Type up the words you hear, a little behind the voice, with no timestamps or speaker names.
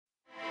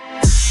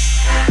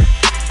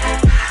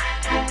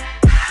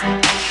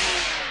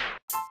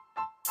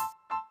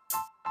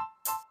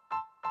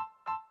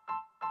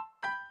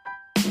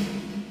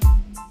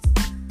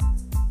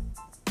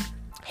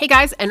Hey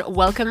guys, and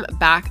welcome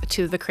back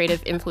to the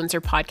Creative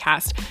Influencer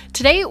Podcast.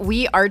 Today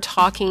we are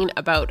talking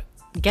about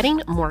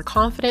getting more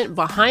confident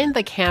behind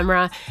the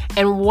camera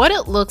and what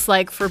it looks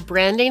like for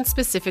branding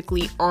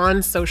specifically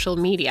on social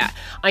media.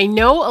 I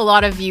know a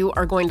lot of you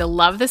are going to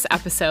love this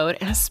episode,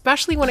 and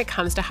especially when it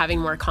comes to having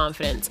more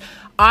confidence.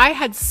 I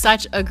had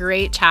such a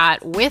great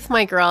chat with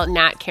my girl,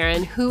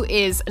 Caron, who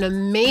is an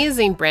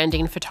amazing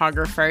branding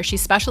photographer. She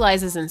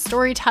specializes in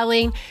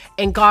storytelling,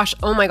 and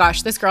oh my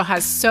gosh, this girl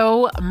has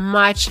so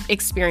much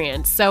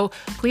experience. So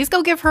please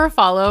go give her a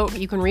follow.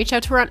 You can reach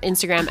out to her on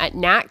Instagram at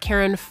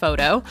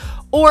natcaronphoto,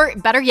 or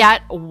better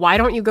yet, why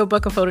don't you go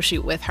book a photo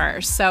shoot with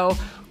her? So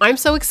I'm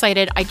so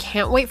excited. I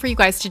can't wait for you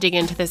guys to dig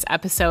into this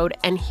episode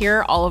and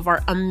hear all of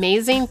our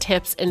amazing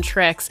tips and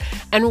tricks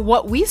and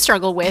what we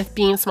struggle with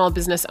being small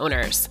business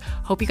owners.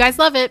 Hope you guys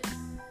love it.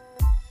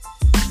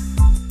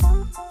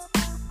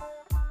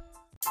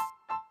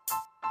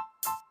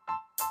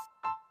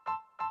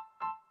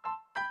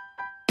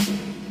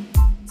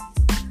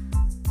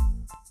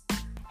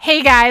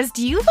 Hey guys,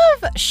 do you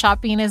love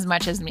shopping as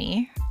much as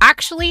me?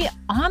 Actually,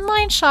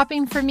 online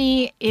shopping for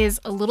me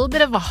is a little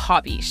bit of a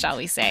hobby, shall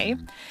we say.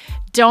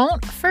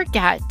 Don't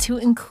forget to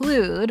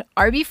include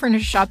RB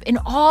Furniture Shop in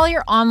all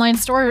your online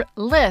store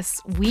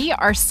lists. We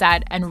are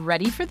set and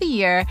ready for the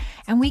year,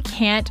 and we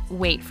can't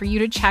wait for you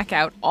to check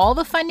out all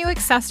the fun new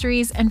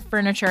accessories and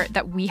furniture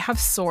that we have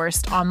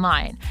sourced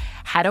online.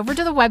 Head over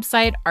to the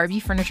website,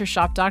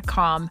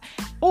 rbfurnituresshop.com,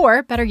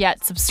 or better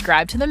yet,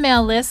 subscribe to the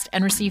mail list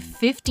and receive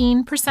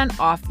 15%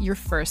 off your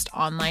first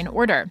online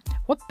order.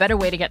 What better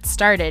way to get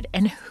started?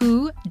 And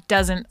who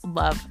doesn't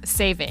love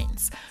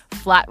savings?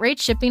 Flat rate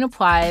shipping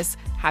applies.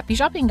 Happy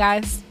shopping,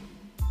 guys.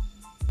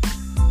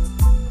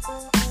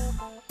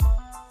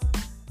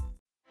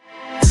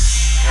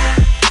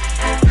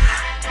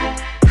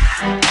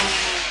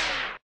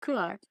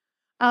 Cool.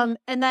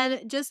 And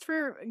then just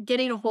for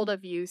getting a hold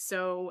of you,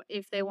 so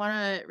if they want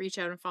to reach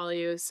out and follow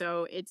you,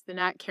 so it's the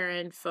Nat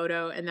Caron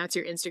photo, and that's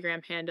your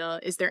Instagram handle.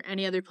 Is there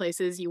any other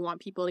places you want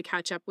people to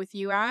catch up with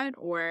you at,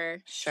 or?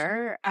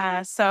 Sure.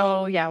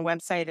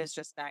 Website is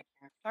just Nat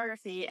Caron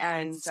Photography,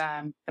 and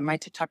my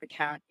TikTok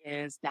account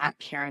is Nat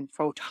Caron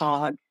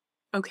Photog.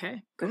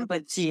 Okay. Good,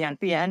 but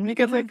GNPN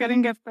because we're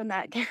getting it from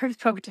Nat Caron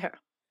Photo.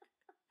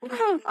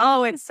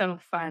 Oh, it's so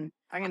fun.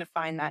 I'm gonna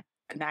find that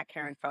Nat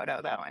Caron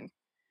Photo though, and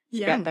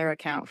get their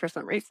account for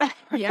some reason.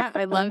 Yeah,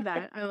 I love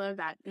that. I love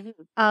that.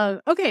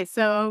 Mhm. Okay,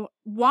 so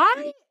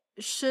why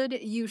should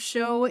you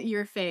show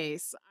your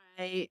face?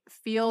 I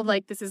feel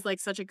like this is like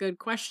such a good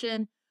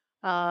question.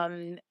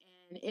 And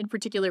in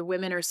particular,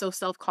 women are so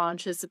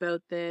self-conscious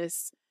about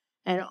this.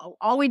 And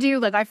all we do,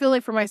 like, I feel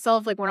like for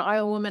myself, like when I'm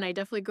a woman, I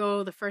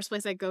definitely the first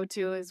place I go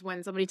to is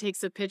when somebody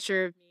takes a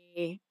picture of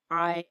me.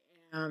 I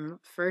am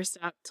first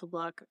up to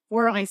look,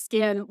 or I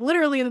scan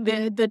literally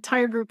the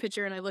entire group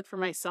picture and I look for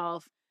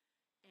myself.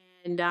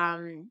 And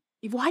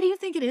why do you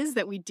think it is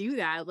that we do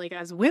that, like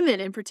as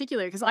women in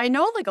particular? Because I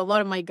know like a lot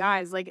of my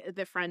guys, like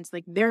the friends,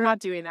 like they're not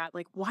doing that.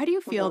 Like, why do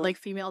you feel like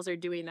females are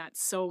doing that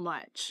so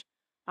much?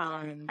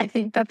 I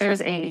think that there's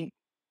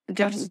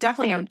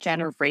definitely a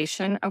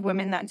generation of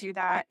women that do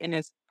that, and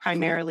it's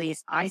primarily,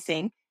 I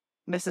think,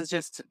 this is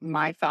just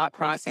my thought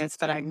process,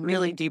 but I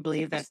really do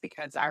believe that's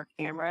because our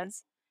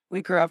cameras,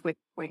 we grew up with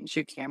point and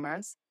shoot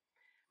cameras.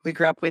 We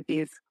grew up with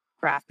these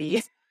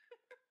crappy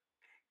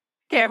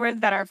cameras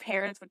that our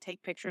parents would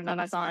take pictures of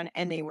us on,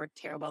 and they were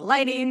terrible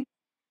lighting.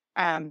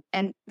 And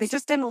they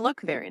just didn't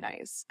look very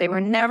nice. They were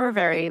never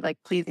very like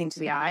pleasing to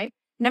the eye,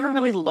 never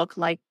really looked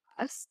like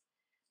us.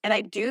 And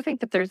I do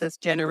think that there's this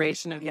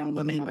generation of young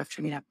women who are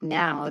coming up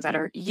now that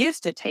are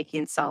used to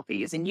taking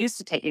selfies and used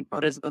to taking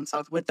photos of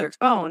themselves with their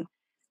phone.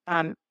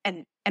 And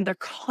they're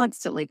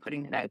constantly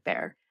putting it out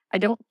there. I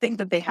don't think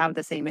that they have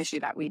the same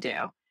issue that we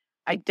do.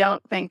 I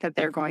don't think that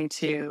they're going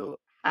to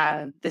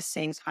have the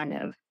same kind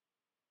of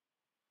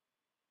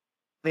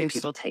way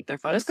people take their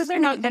photos, because they're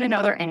not going to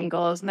know their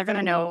angles and they're going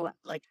to know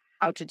like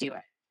how to do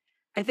it.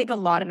 I think a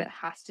lot of it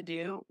has to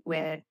do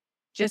with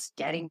just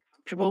getting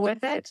comfortable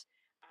with it.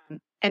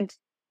 And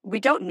we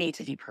don't need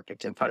to be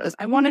perfect in photos.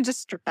 I want to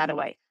just strip that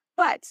away.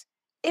 But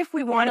if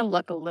we want to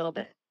look a little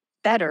bit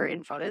better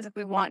in photos, if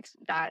we want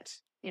that,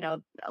 a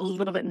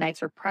little bit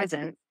nicer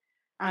present,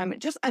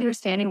 just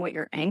understanding what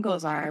your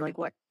angles are, like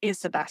what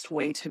is the best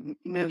way to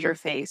move your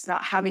face,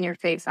 not having your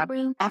face up.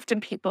 Often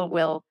people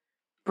will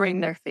bring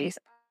their face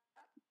up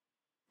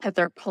that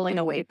they're pulling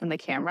away from the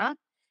camera,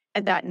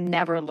 and that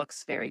never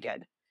looks very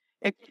good.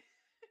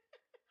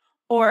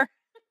 Or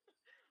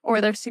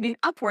they're sitting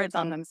upwards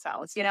on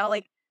themselves,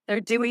 like they're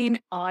doing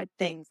odd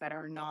things that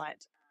are not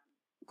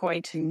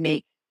going to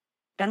make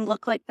them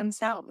look like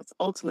themselves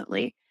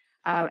ultimately.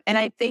 And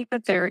I think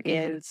that there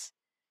is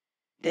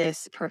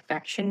this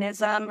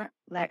perfectionism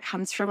that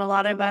comes from a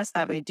lot of us,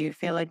 that we do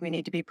feel like we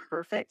need to be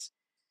perfect.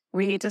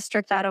 We need to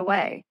strip that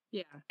away.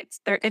 Yeah.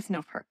 There is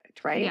no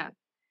perfect, right? Yeah.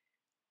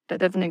 That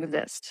doesn't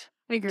exist.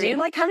 I agree. Do you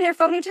like having your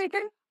photo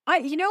taken?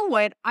 You know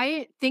what?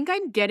 I think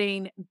I'm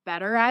getting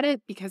better at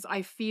it because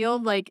I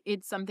feel like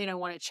it's something I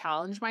want to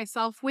challenge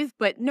myself with.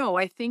 But no,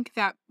 I think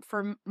that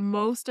for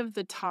most of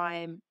the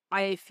time,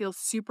 I feel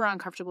super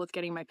uncomfortable with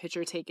getting my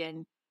picture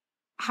taken.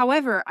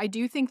 However, I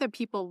do think that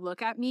people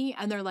look at me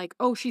and they're like,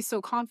 "Oh, she's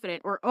so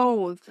confident," or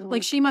 "Oh,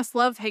 like she must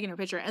love taking her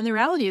picture." And the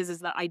reality is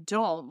that I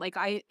don't. Like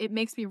it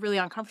makes me really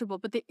uncomfortable.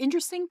 But the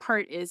interesting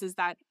part is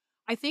that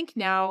I think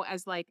now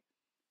as like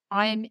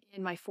I'm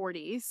in my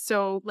 40s.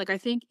 So, like, I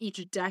think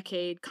each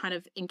decade kind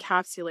of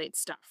encapsulates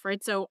stuff,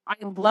 right? So, I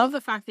love the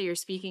fact that you're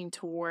speaking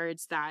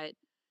towards that.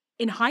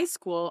 In high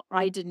school,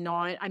 I did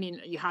not, I mean,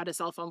 you had a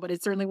cell phone, but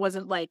it certainly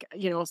wasn't like, a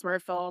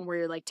smartphone where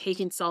you're like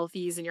taking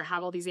selfies and you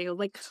have all these angles.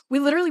 Like, we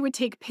literally would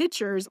take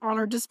pictures on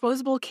our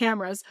disposable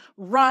cameras,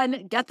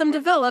 run, get them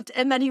developed,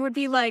 and then you would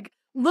be like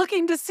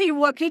looking to see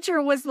what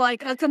picture was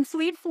like a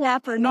complete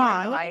flop or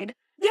not.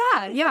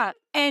 Yeah, yeah.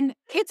 And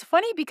it's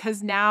funny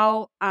because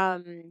now,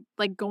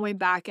 like going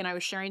back and I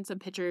was sharing some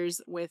pictures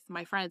with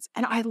my friends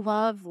and I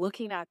love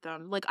looking at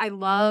them. Like I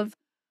love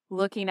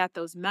looking at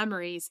those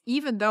memories,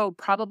 even though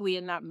probably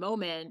in that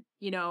moment,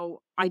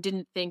 I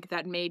didn't think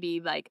that maybe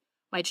like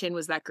my chin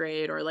was that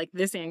great or like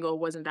this angle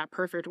wasn't that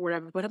perfect or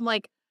whatever. But I'm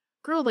like,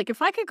 girl, like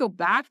if I could go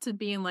back to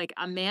being like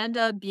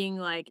Amanda being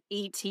like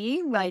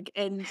 18, like,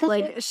 and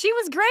like she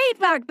was great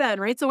back then,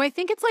 right? So I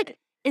think it's like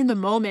in the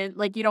moment,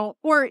 like,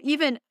 or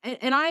even,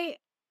 and I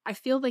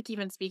feel like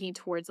even speaking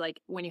towards like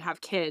when you have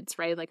kids,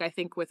 right? Like I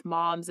think with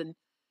moms and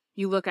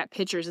you look at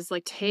pictures, it's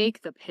like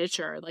take the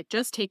picture, like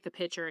just take the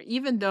picture,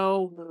 even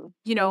though,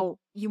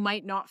 you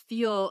might not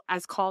feel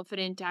as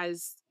confident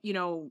as,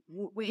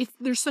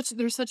 there's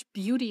such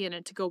beauty in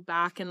it to go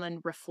back and then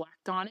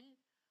reflect on it.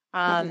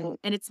 And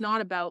it's not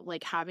about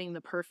like having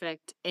the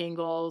perfect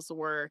angles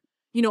or,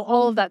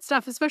 all of that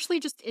stuff,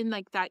 especially just in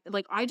like that,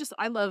 like I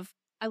love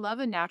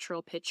a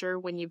natural picture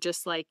when you've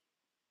just like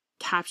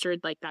captured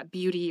like that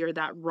beauty or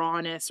that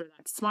rawness or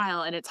that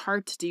smile. And it's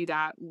hard to do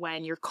that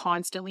when you're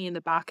constantly in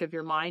the back of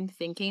your mind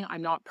thinking,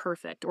 I'm not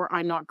perfect or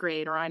I'm not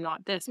great or I'm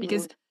not this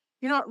because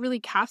you're not really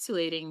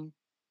capsulating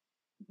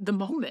the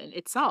moment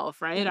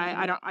itself, right?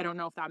 I don't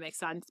know if that makes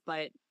sense,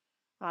 but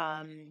yeah,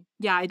 I It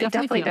definitely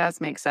definitely feel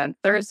does make sense.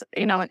 There's,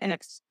 and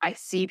I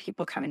see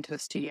people come into the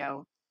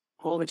studio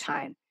all the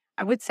time.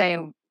 I would say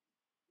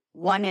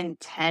 1 in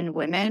 10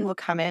 women will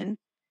come in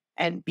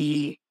and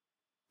be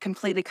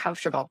completely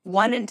comfortable.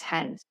 1 in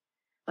 10.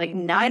 Like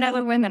 9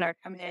 other women are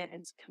coming in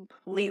and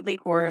completely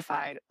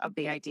horrified of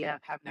the idea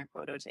of having their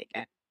photo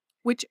taken.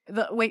 which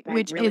the wait, I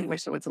which really is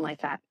wish it wasn't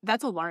like that.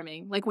 that's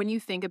alarming. Like when you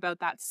think about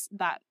that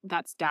stat,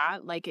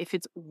 like if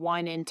it's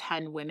 1 in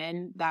 10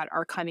 women that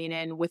are coming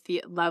in with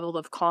the level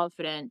of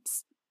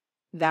confidence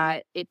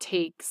that it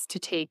takes to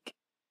take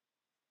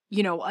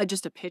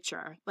just a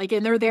picture. Like,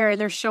 and they're there and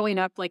they're showing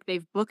up like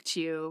they've booked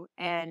you.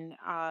 And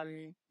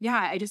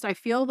yeah, I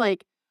feel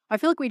like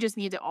we just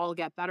need to all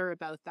get better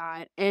about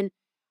that. And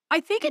I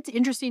think it's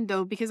interesting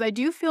though, because I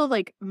do feel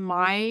like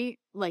my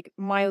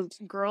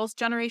girls'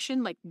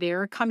 generation, like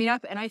they're coming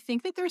up and I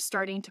think that they're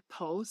starting to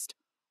post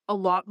a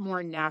lot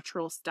more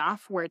natural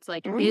stuff where it's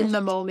like in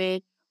the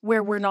moment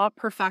where we're not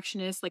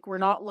perfectionists, like we're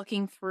not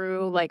looking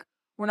through, like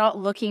we're not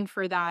looking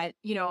for that,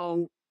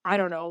 I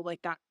don't know,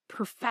 like that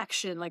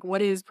perfection. Like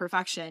what is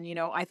perfection?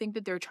 I think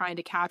that they're trying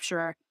to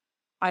capture,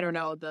 I don't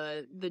know,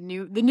 the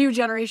new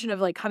generation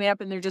of like coming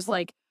up and they're just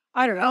like,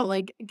 I don't know,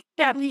 like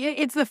yeah,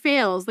 it's the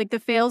fails. Like the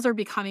fails are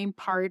becoming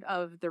part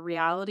of the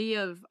reality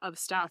of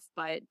stuff.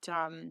 But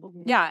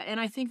yeah, and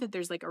I think that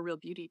there's like a real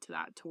beauty to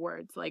that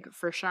towards like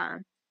for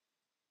sure.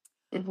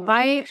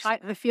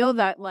 I feel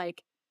that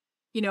like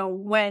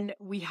when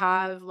we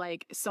have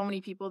like so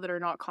many people that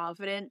are not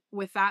confident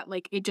with that,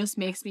 like it just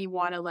makes me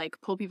want to like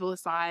pull people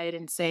aside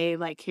and say,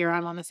 like, here,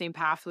 I'm on the same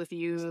path with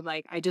you.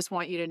 Like, I just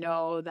want you to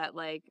know that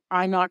like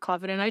I'm not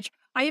confident.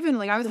 I even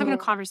like I was having a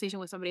conversation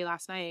with somebody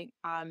last night.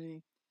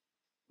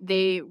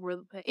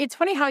 It's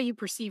funny how you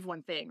perceive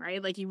one thing,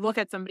 right? Like you look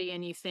at somebody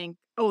and you think,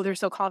 oh, they're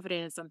so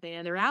confident in something.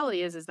 And the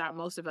reality is that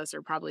most of us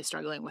are probably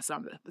struggling with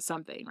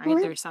something, right?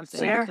 There's something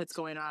Sure. that's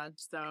going on.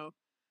 So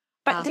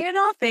But do you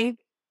not think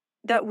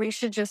that we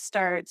should just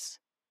start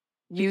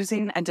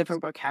using a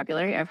different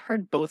vocabulary? I've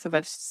heard both of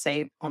us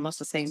say almost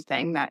the same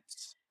thing that,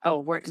 oh,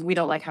 we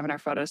don't like having our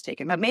photos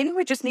taken. But maybe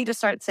we just need to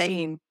start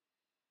saying,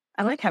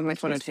 I like having my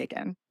photo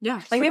taken.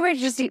 yeah. Like maybe we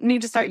just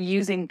need to start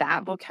using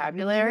that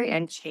vocabulary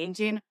and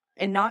changing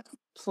and not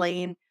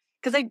plain.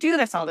 Because I do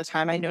this all the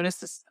time. I notice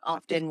this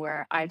often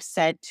where I've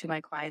said to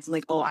my clients,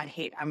 like, oh, I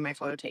hate having my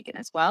photo taken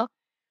as well.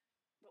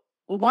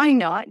 Well, why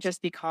not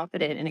just be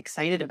confident and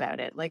excited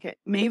about it? Like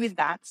maybe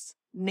that's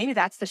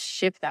the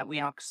shift that we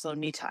also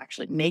need to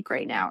actually make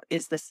right now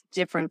is this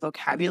different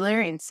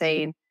vocabulary and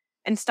saying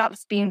and stop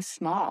being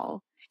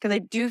small. Because I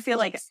do feel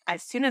like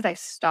as soon as I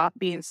stop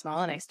being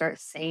small and I start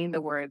saying the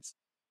words,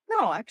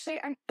 no, actually,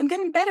 I'm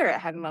getting better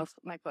at having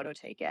my photo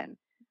taken.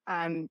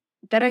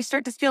 That I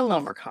start to feel a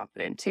little more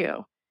confident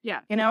too. Yeah.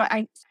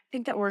 I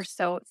think that we're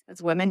so,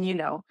 as women,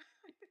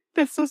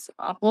 this is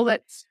awful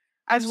that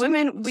as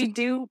women, we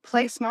do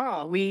play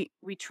small. We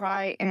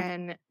try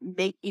and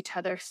make each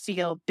other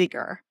feel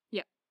bigger.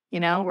 Yeah.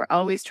 We're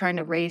always trying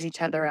to raise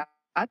each other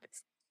up.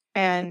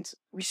 And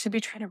we should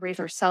be trying to raise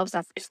ourselves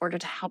up in order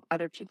to help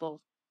other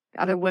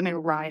women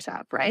rise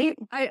up, right?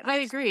 I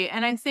agree.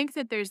 And I think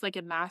that there's like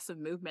a massive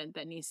movement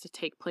that needs to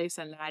take place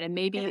in that. And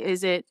maybe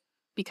is it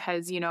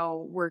because,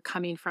 we're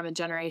coming from a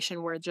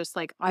generation where just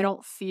like, I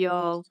don't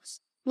feel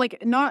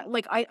like not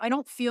like I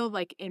don't feel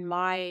like in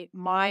my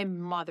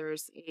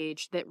mother's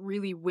age that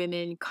really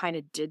women kind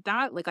of did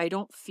that. Like I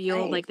don't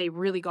feel Right. like they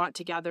really got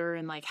together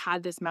and like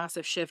had this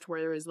massive shift where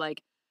there was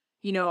like,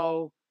 you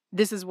know,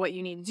 this is what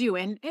you need to do.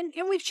 And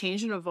we've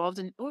changed and evolved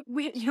and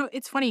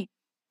it's funny.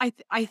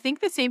 I think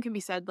the same can be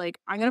said like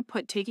I'm going to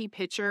put taking a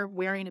picture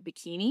wearing a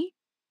bikini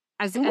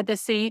as Mhm. at the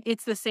same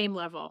it's the same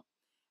level.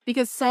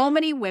 Because so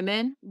many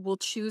women will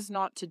choose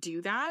not to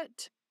do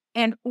that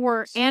and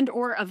or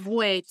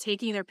avoid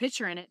taking their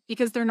picture in it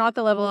because they're not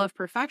the level of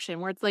perfection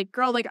where it's like,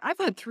 girl, like I've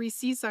had 3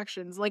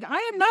 C-sections. Like I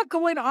am not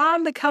going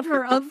on the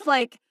cover of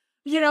like,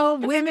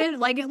 women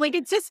like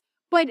it's just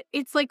but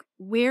it's like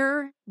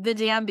wear the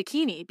damn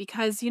bikini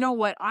because you know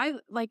what? I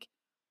like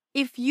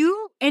if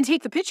you and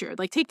take the picture,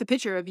 like take the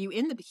picture of you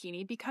in the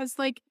bikini because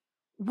like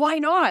why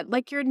not?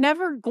 Like you're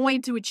never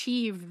going to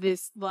achieve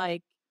this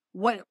like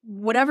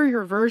whatever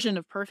your version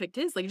of perfect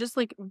is. Like just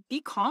like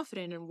be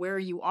confident in where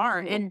you are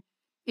and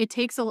it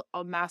takes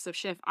a massive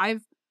shift.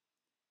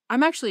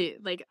 I'm actually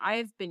like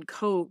I've been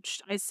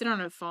coached. I sit on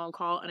a phone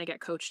call and I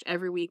get coached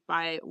every week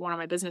by one of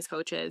my business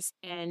coaches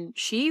and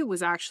she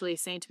was actually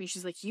saying to me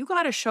she's like you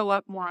got to show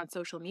up more on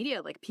social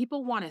media. Like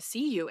people want to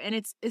see you and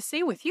it's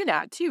same with you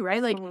Nat too,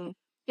 right? Like Mhm.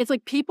 it's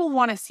like people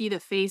want to see the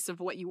face of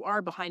what you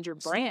are behind your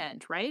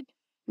brand, right?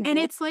 And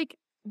Mhm. it's like,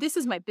 this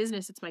is my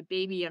business. It's my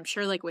baby. I'm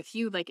sure like with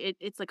you, like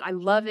it's like I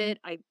love it.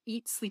 I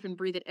eat, sleep, and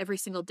breathe it every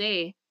single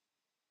day.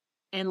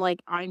 And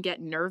like I get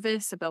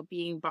nervous about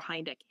being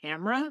behind a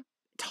camera,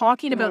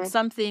 talking about Mhm.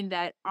 something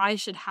that I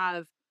should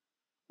have,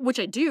 which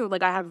I do,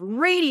 like I have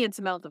radiant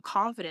amount of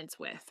confidence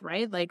with,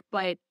 right? Like,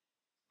 but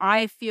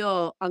I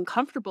feel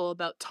uncomfortable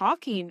about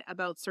talking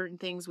about certain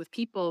things with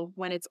people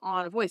when it's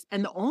on a voice.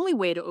 And the only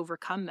way to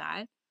overcome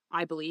that,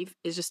 I believe,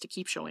 is just to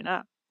keep showing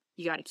up.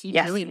 You got to keep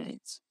Yes. doing it.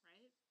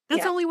 Right? That's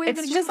Yeah. the only way you're It's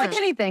going to just get like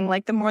there. anything.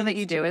 Like the more that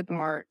you do it, the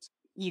more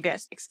you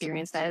get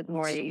experience that, the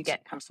more that you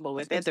get comfortable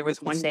with it. There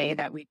was one day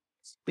that we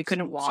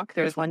couldn't walk.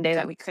 There was one day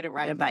that we couldn't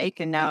ride a bike,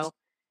 and now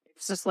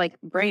it's just like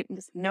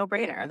no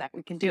brainer that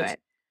we can do it.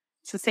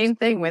 It's the same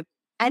thing with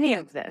any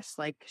of this,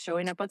 like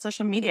showing up on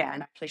social media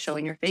and actually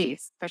showing your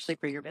face, especially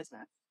for your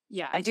business.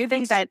 Yeah. I do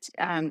think that,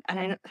 and I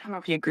don't know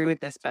if you agree with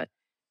this, but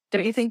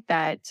don't you think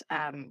that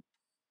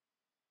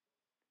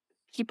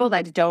people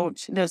that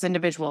don't, those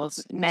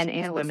individuals, men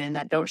and women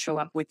that don't show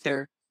up with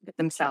with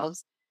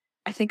themselves,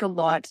 I think a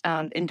lot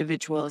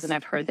individuals, and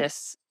I've heard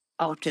this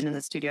often in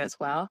the studio as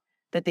well,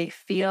 that they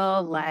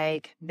feel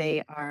like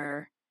they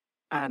are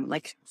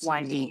like,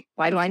 why me?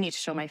 Why do I need to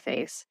show my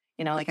face?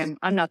 Like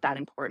I'm not that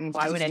important.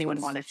 Why would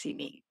anyone want to see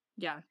me?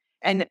 Yeah.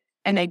 And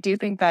and I do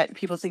think that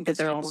people think that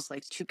they're almost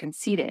like too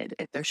conceited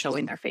if they're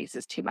showing their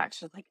faces too much.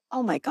 They're like,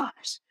 oh my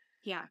gosh,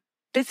 Yeah.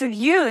 this is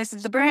you. This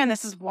is the brand.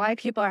 This is why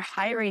people are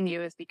hiring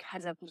you is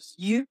because of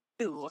you.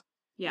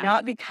 Yeah.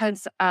 Not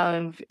because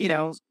of,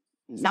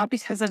 not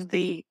because of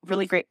the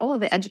really great,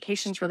 the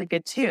education's really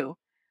good too.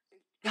 You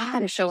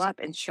gotta show up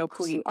and show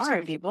who you are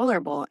and be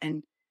vulnerable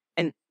and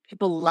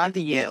people love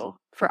you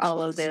for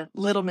all of the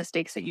little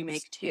mistakes that you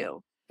make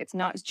too. It's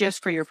not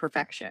just for your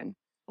perfection.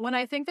 When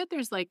I think that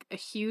there's like a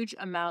huge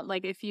amount,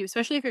 like if you,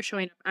 especially if you're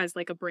showing up as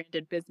like a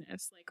branded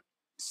business, like,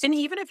 and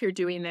even if you're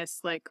doing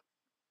this like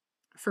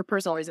for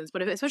personal reasons,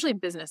 but especially in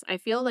business, I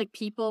feel like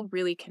people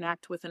really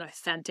connect with an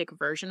authentic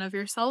version of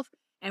yourself.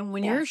 And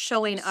when you're Yes.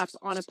 showing up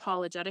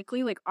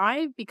unapologetically, like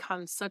I've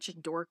become such a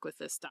dork with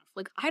this stuff.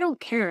 Like I don't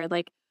care.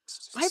 Like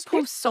I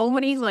post so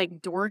many like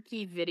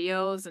dorky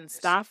videos and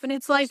stuff, and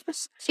it's like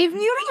if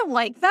you don't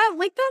like that,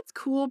 like that's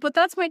cool, but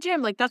that's my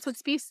jam. Like that's what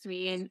speaks to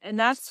me, and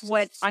that's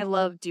what I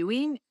love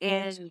doing.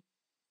 And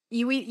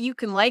you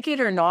can like it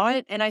or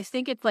not, and I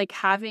think it's like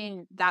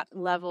having that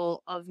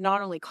level of not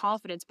only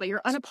confidence, but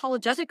you're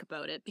unapologetic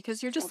about it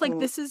because you're just like, Mhm.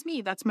 this is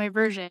me. That's my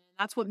version.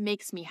 That's what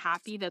makes me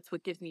happy. That's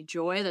what gives me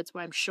joy. That's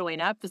why I'm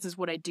showing up. This is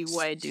what I do.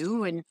 What I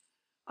do,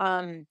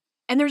 um,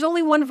 and there's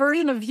only one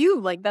version of you.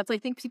 Like that's I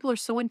think people are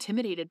so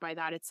intimidated by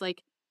that. It's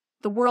like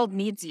the world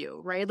needs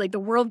you, right? Like the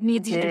world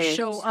needs you to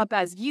show Yes. up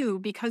as you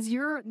because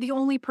you're the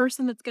only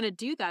person that's going to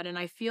do that. And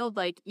I feel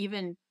like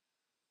even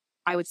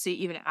I would say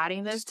even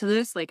adding this to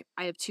this, like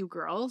I have 2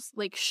 girls,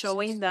 like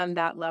showing them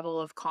that level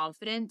of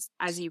confidence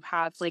as you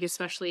have, like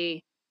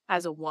especially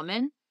as a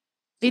woman,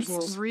 it's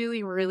Mhm.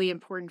 really, really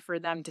important for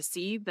them to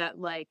see that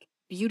like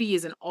beauty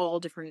is in all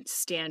different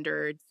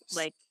standards.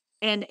 Like,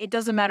 and it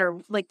doesn't matter,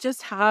 like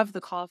just have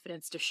the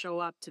confidence to show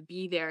up, to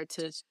be there,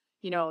 to,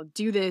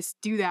 do this,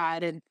 do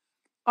that. And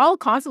I'll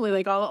constantly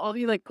like I'll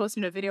be like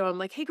posting a video. I'm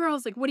like, hey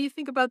girls, like what do you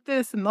think about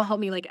this? And they'll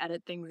help me like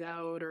edit things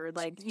out or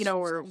like,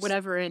 or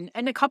whatever. And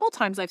a couple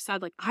times I've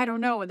said like, I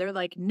don't know. And they're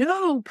like,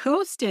 no,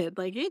 post it.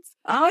 Like it's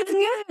good.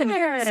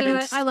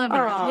 so I love it.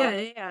 Aw.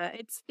 Yeah.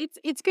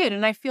 It's good.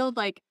 And I feel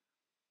like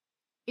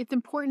it's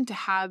important to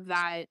have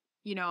that,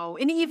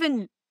 and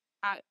even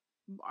at,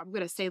 I'm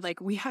gonna say like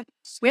we had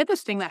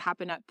this thing that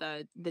happened at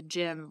the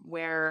gym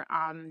where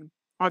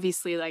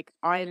obviously like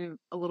I'm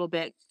a little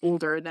bit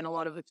older than a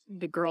lot of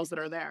the girls that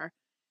are there.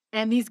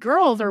 And these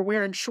girls are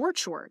wearing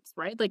shorts,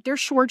 right? Like they're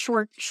shorts.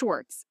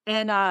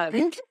 And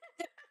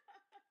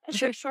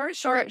Short.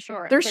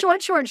 they're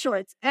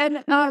shorts. And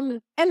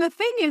the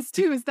thing is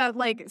too is that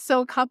like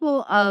so a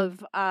couple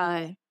of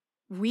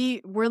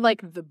we're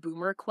like the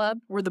boomer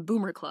club. We're the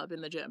boomer club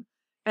in the gym.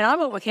 And I'm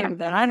okay with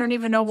that. I don't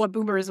even know what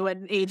boomers what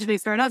age they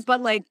start us,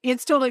 but like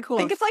it's totally cool.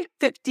 I think it's like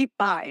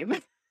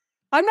 55.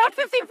 I'm not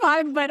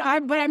 55, but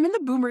I'm in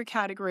the boomer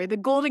category, the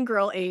golden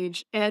girl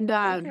age. And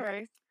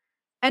Okay.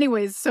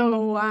 anyways,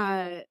 so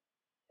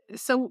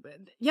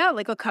yeah,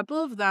 like a couple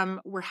of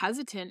them were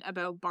hesitant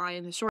about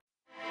buying the shorts.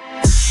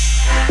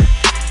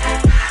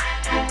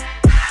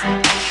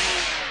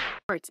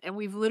 And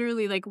we've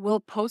literally like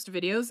we'll post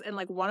videos and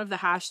like one of the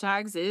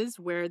hashtags is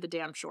wear the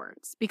damn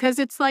shorts because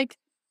it's like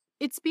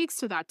it speaks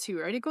to that too,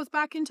 right? It goes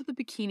back into the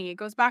bikini, it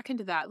goes back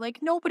into that. Like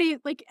nobody,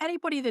 like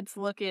anybody that's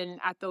looking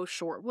at those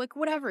short, like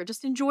whatever,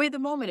 just enjoy the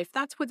moment. If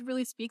that's what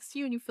really speaks to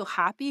you and you feel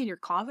happy and you're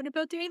confident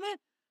about doing it,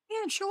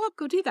 yeah, show up,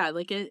 go do that.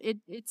 Like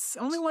it's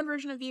only one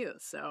version of you.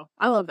 So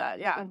I love that.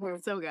 Yeah,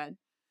 so good.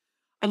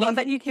 I love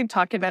that you keep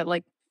talking about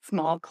like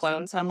small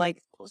clothes. I'm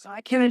like, so I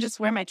can't just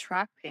wear my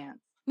track pants.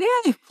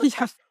 Yeah,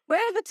 yeah. Wear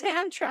the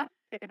tan track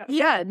pants.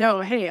 Yeah, no,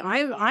 hey,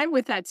 I'm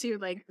with that too.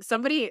 Like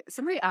somebody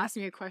asked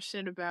me a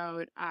question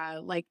about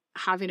like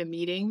having a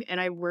meeting and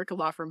I work a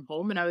lot from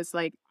home and I was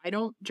like, I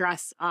don't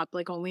dress up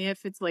like only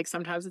if it's like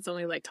sometimes it's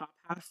only like top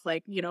half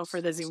like, for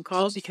the Zoom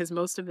calls because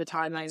most of the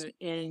time I'm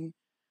in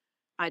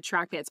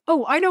track pants.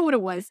 Oh, I know what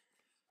it was.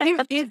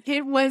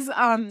 It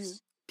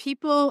was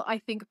people I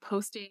think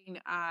posting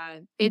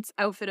it's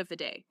outfit of the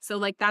day. So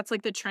like that's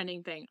like the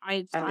trending thing.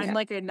 I'm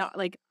like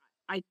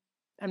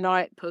I'm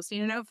not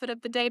posting an outfit of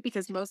the day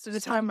because most of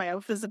the time my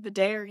outfits of the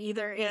day are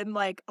either in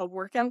like a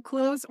workout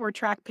clothes or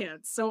track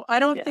pants. So I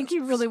don't think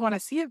you really want to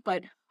see it,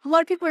 but a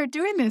lot of people are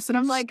doing this and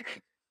I'm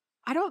like,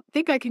 I don't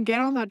think I can get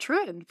on that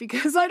trend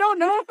because I don't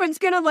know if it's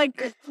gonna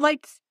like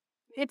it's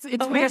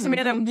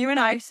weird. You and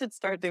I should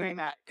start doing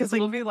that because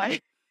we'll be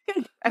like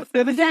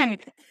after the day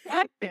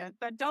track pants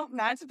that don't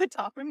match the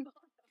top and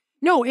bottom.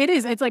 No, it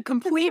is. It's like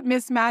complete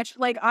mismatch.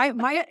 Like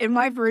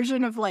my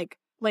version of like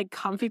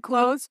comfy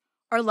clothes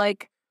are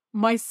like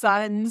my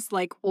son's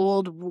like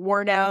old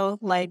worn out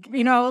like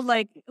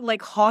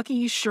like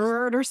hockey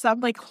shirt or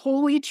something like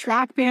holy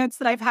track pants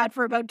that I've had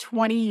for about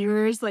 20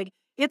 years. Like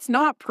it's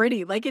not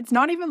pretty. Like it's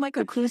not even like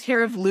a cool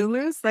pair of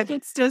Lulus. Like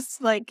it's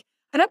just like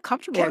and I'm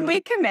comfortable. Can we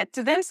commit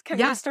to this? Can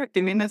we start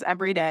doing this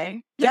every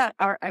day? Yeah.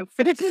 Our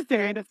outfit is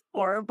very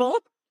horrible.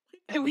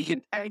 And we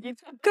can tag each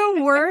other.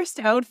 The worst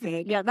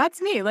outfit. Yeah,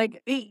 that's me.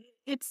 Like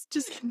it's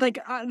just like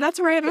that's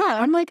where I'm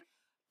at. I'm like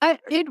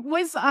it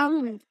was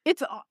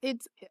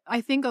it's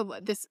I think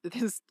this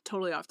is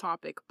totally off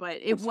topic, but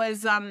it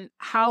was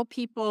how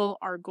people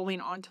are going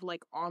on to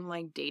like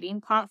online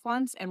dating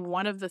platforms and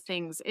one of the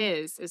things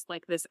is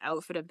like this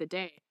outfit of the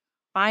day.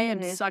 I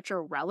am such a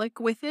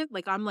relic with it.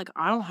 Like I'm like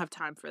I don't have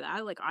time for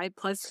that. Like I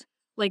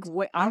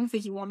don't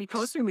think you want me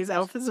posting these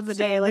outfits of the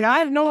day. Like I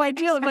have no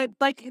idea, but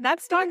like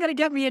that's not gonna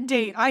get me a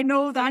date. I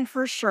know that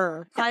for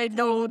sure.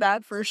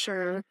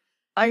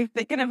 I'm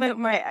thinking about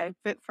my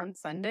outfit from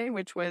Sunday,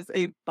 which was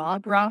a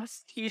Bob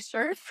Ross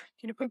t-shirt.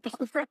 You know what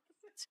Bob Ross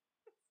is?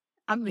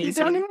 Amazing. You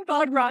don't know what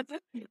Bob Ross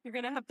is? You're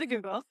going to have to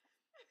Google.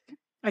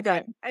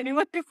 Okay.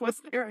 Anyone who's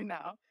listening right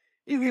now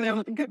is going to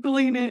have to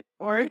Googling it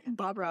or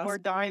Bob Ross. Or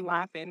dying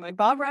laughing. Like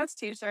Bob Ross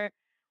t-shirt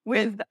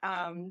with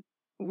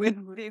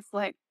these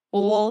like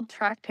old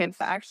track pants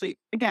that actually,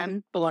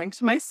 again, belong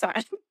to my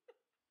son.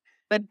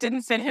 But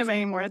didn't fit him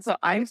anymore, so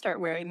I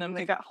start wearing them.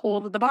 They got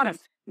holes at the bottom.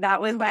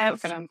 That was my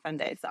outfit on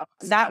Sunday. So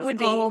that would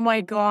be. Oh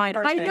my God!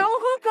 Perfect. I know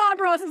who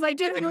Bob Ross is. I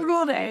just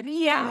googled it.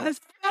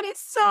 Yes, that is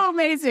so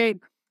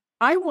amazing.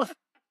 I will.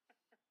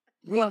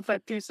 You want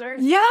that t-shirt?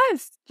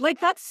 Yes, like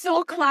that's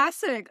so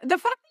classic. The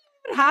fact that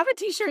you would have a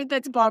t-shirt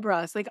that's Bob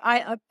Ross, like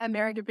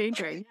American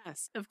Patriot.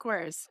 Yes, of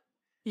course.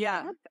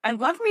 Yeah, I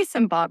love me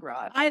some Bob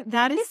Ross.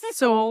 That is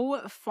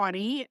so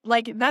funny.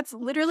 Like that's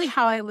literally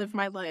how I live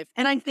my life.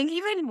 And I think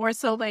even more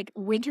so like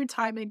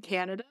wintertime in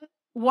Canada,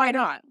 why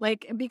not?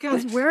 Like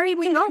because where are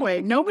we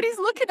going? Nobody's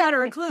looking at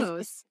our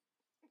clothes.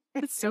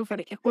 It's so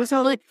funny.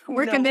 So like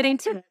we're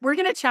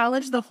gonna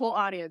challenge the whole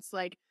audience.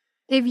 Like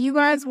if you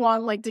guys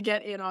want like to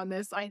get in on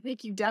this, I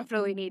think you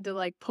definitely need to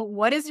like put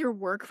what is your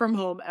work from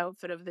home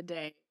outfit of the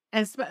day?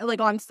 And like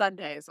on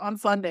Sundays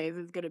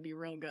it's going to be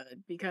real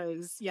good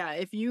because yeah,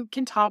 if you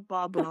can top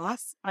Bob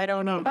Ross, I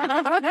don't know.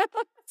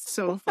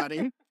 So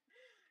funny.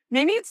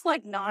 Maybe it's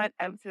like not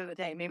outfit of the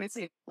day. Maybe it's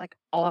like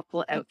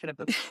awful outfit of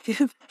the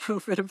week.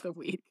 Outfit of the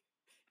week.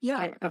 Yeah,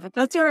 Right.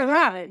 that's where I'm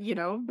at, you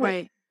know.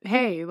 Right. But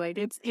hey, like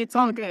it's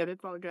all good.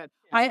 It's all good.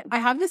 I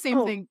have the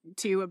same thing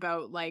too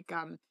about like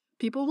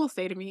people will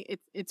say to me,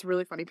 it's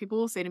really funny. People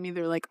will say to me,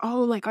 they're like,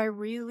 "Oh, like I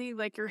really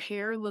like your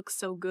hair looks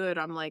so good."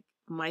 I'm like,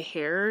 my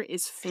hair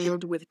is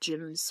filled with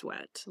gym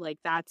sweat. Like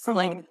that's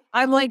like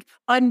I'm like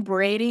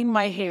unbraiding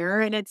my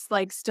hair and it's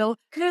like still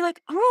they're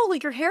like, "Oh,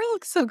 like your hair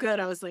looks so good."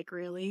 I was like,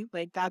 "Really?"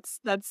 Like that's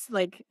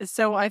like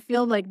so I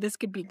feel like this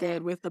could be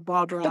good with the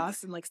Bob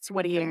Ross and like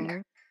sweaty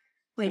hair.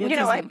 Like it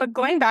doesn't. But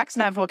going back to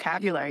that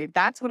vocabulary,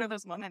 that's one of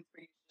those moments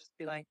where you just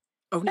be like,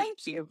 Oh, no.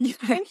 thank you. Yeah.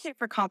 Thank you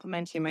for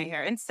complimenting my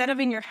hair. Instead of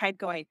in your head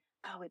going,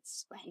 oh,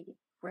 it's sweaty,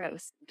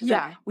 gross.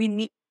 Yeah. We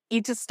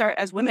need to start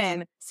as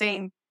women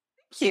saying,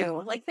 thank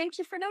you. Like, thank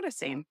you for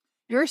noticing.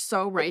 You're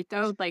so right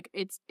though. Like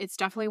it's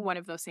definitely one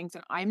of those things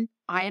and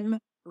I'm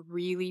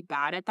really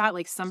bad at that.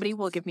 Like somebody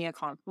will give me a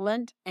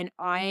compliment and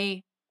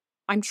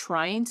I'm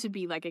trying to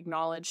be like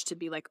acknowledged to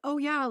be like, "Oh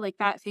yeah, like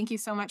that. Thank you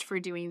so much for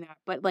doing that."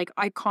 But like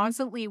I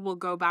constantly will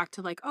go back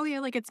to like, "Oh yeah,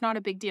 like it's not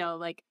a big deal."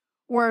 Like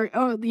or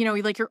oh,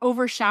 like you're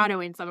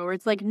overshadowing someone where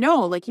it's like,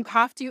 "No, like you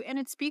have to." And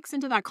it speaks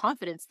into that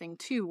confidence thing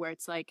too where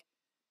it's like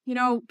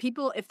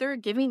people, if they're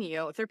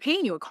if they're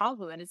paying you a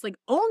compliment, it's like,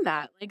 own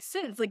that. Like,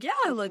 sit. It's like,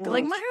 yeah, look,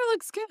 like my hair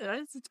looks good.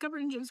 It's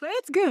covered in gym sweat.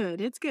 It's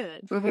good. It's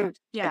good.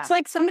 Yeah. It's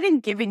like somebody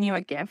giving you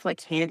a gift,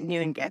 like handing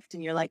you a gift,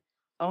 and you're like,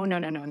 oh no,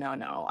 no, no, no,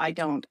 no. I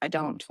don't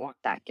want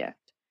that gift.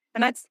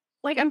 And that's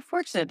like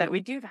unfortunate that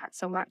we do that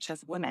so much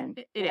as women.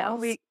 It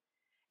is.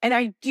 And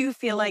I do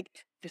feel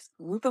like this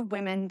group of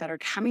women that are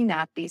coming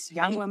up, these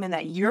young women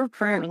that you're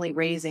currently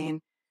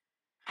raising,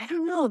 I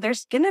don't know,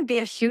 there's going to be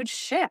a huge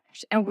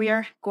shift. And we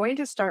are going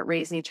to start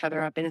raising each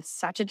other up in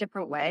such a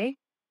different way.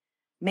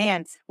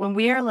 Man, when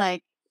we are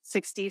like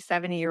 60,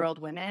 70-year-old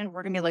women,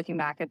 we're going to be looking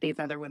back at these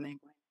other women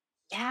going,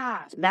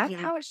 yeah, that's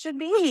how it should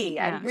be.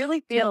 I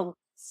really feel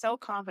so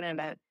confident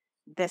about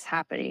this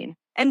happening.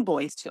 And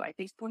boys too. I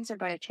think boys are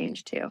going to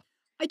change too.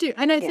 I do.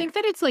 And I think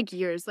that it's like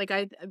years. Like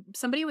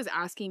somebody was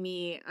asking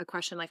me a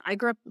question. Like I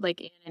grew up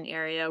like in an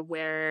area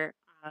where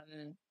I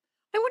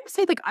wouldn't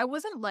say like I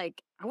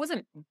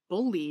wasn't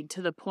bullied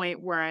to the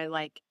point where I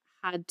like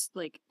had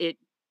like it,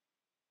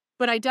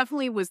 but I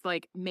definitely was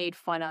like made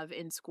fun of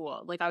in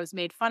school. Like I was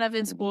made fun of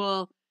in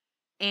school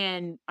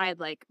and I had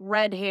like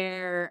red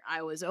hair,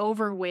 I was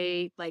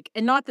overweight, like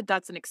and not that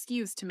that's an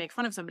excuse to make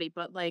fun of somebody,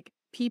 but like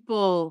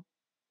people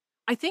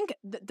I think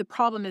the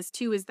problem is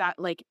too is that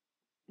like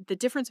the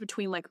difference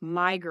between like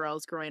my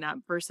girls growing up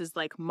versus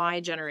like my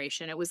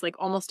generation, it was like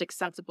almost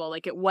acceptable.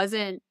 Like it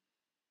wasn't,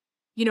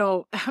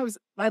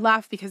 I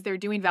laugh because they're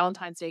doing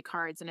Valentine's Day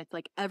cards and it's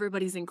like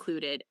everybody's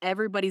included.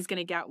 Everybody's going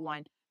to get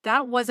one.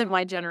 That wasn't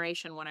my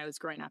generation when I was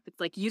growing up. It's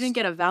like you didn't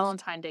get a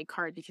Valentine's Day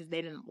card because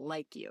they didn't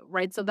like you,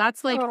 right? So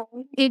that's like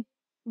it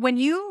when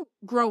you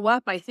grow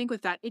up, I think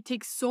with that, it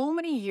takes so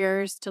many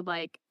years to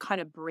like kind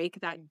of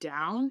break that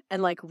down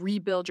and like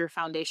rebuild your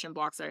foundation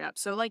blocks that are up.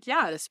 So like,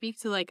 yeah, to speak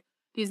to like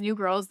these new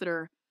girls that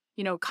are,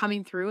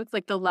 coming through, it's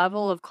like the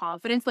level of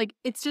confidence, like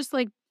it's just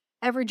like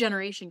every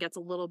generation gets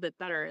a little bit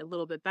better, a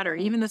little bit better.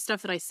 Even the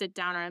stuff that I sit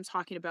down and I'm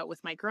talking about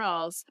with my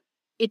girls,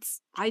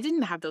 I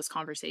didn't have those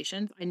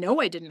conversations. I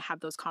know I didn't have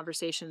those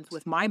conversations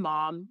with my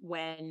mom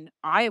when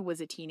I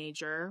was a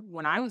teenager,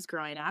 when I was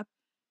growing up.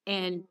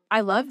 And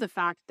I love the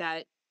fact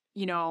that,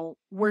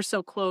 we're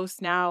so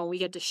close now. We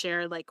get to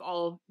share like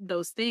all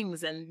those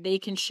things and they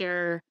can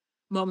share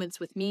moments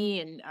with me.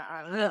 And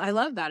I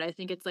love that. I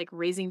think it's like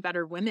raising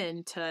better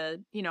women to,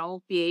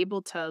 be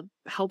able to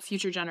help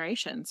future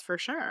generations for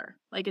sure.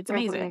 Like it's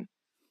amazing.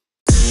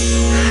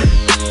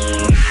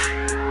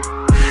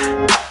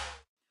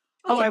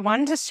 Oh, I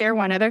wanted to share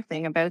one other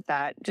thing about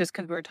that, just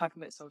because we were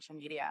talking about social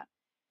media.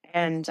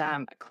 And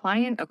a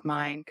client of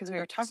mine, because we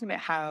were talking about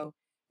how,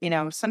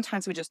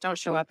 sometimes we just don't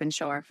show up and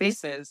show our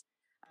faces.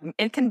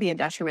 It can be a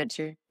detriment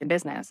to the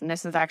business. And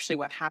this is actually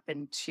what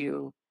happened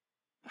to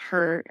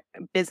her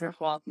business,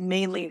 well,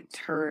 mainly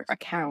her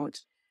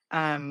account.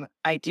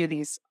 I do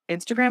these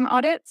Instagram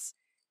audits.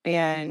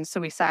 And so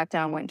we sat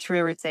down, went through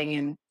everything,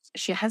 and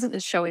she hasn't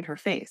been showing her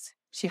face.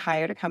 She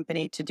hired a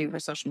company to do her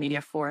social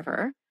media for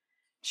her.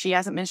 She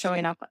hasn't been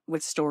showing up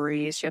with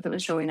stories. She hasn't been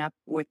showing up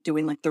with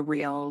doing like the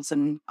reels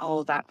and all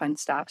of that fun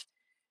stuff.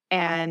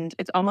 And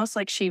it's almost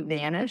like she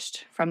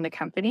vanished from the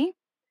company.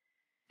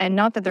 And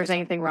not that there's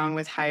anything wrong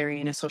with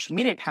hiring a social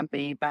media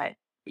company, but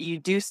you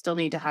do still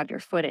need to have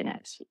your foot in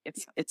it.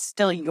 It's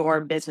still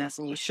your business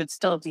and you should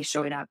still be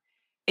showing up.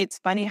 It's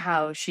funny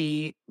how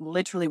she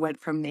literally went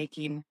from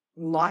making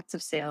lots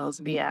of sales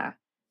via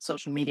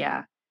social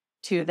media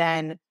to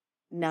then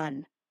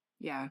none.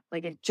 Yeah.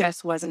 Like it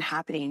just wasn't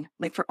happening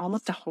like for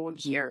almost a whole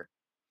year.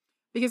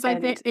 Because I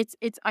think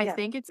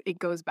it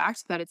goes back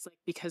to that. It's like,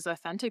 because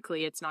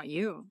authentically it's not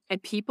you.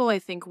 And people, I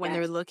think when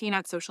they're looking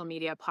at social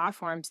media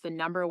platforms, the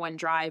number one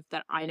drive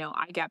that I know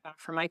I get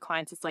back from my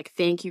clients, it's like,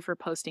 thank you for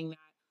posting that.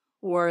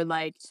 Or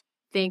like,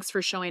 thanks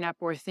for showing up,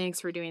 or thanks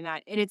for doing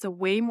that. And it's a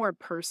way more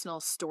personal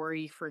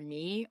story for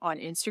me on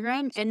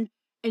Instagram.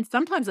 And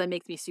sometimes that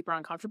makes me super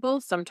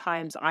uncomfortable.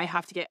 Sometimes I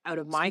have to get out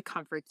of my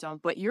comfort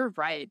zone. But you're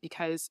right,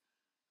 because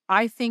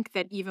I think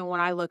that even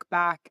when I look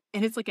back,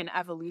 and it's like an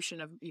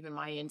evolution of even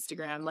my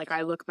Instagram, like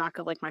I look back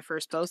at like my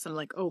first post, I'm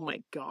like, oh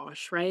my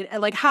gosh, right?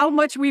 And like how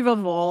much we've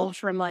evolved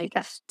from like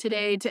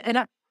today to, and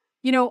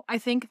I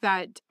think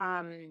that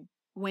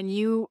when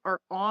you are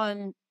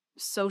on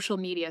social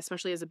media,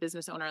 especially as a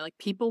business owner, like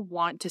people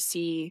want to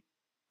see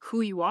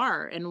who you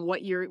are and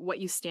what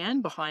you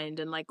stand behind,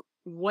 and like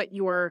what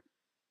your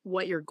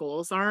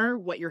goals are,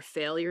 what your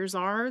failures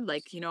are.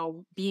 Like,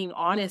 being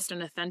honest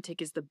and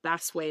authentic is the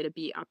best way to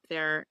be up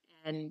there.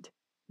 And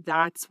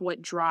that's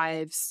what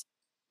drives,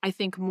 I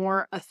think,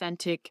 more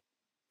authentic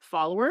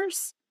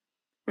followers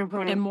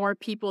and more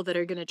people that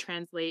are going to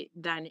translate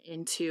then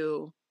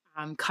into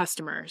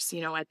customers,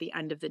 at the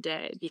end of the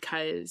day.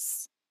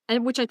 Because,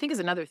 and which I think is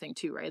another thing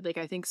too, right? Like,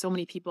 I think so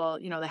many people,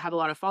 they have a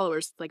lot of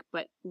followers, like,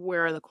 but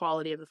where are the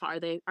quality of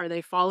the, are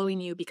they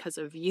following you because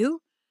of you?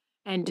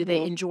 And do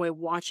they enjoy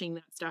watching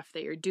that stuff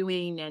that you're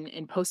doing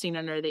and posting,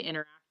 and are they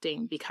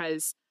interacting?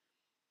 Because,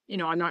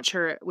 I'm not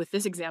sure with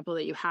this example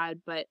that you had,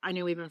 but I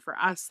know even for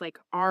us, like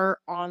our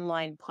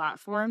online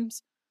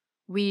platforms,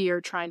 we are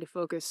trying to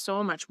focus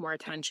so much more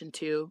attention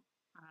to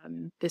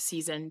this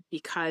season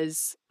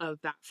because of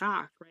that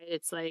fact, right?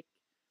 It's like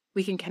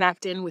we can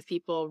connect in with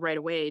people right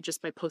away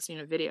just by posting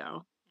a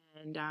video.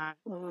 And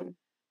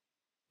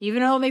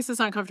even though it makes us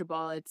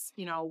uncomfortable, it's,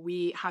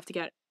 we have to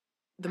get,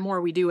 the more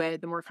we do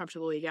it, the more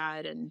comfortable we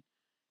get. And,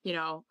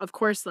 of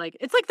course, like,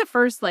 it's like the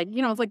first, like,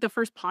 it's like the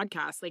first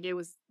podcast, like it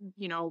was,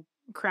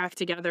 cracked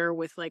together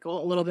with like a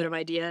little bit of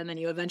idea. And then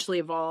you eventually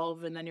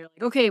evolve. And then you're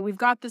like, okay, we've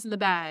got this in the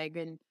bag.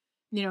 And,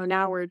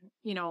 now we're,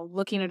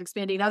 looking at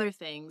expanding other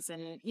things.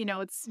 And,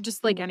 it's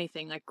just like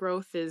anything, like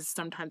growth is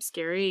sometimes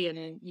scary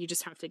and you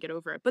just have to get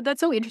over it. But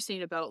that's so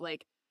interesting about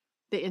like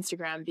the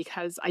Instagram,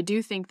 because I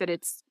do think that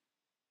it's,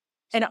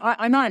 and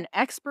I'm not an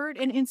expert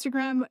in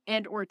Instagram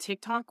and or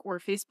TikTok or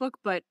Facebook,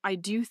 but I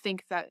do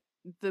think that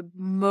the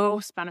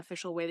most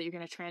beneficial way that you're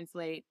going to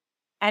translate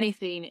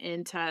anything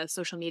into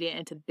social media,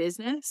 into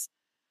business,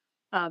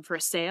 for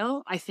a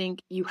sale, I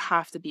think you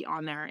have to be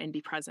on there and be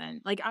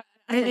present. Like,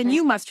 and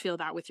you must feel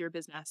that with your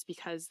business,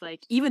 because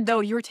like, even though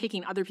you're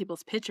taking other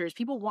people's pictures,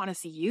 people want to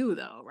see you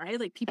though, right?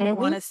 Like people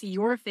want to see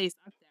your face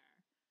up there.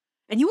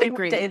 And you would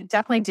agree. They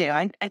definitely do.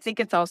 I think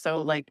it's also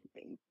like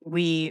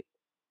we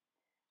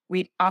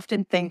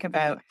often think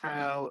about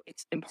how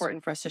it's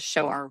important for us to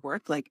show our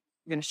work. Like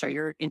you're going to show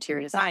your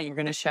interior design, you're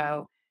going to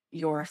show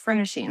your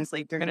furnishings,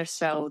 like you're going to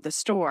show the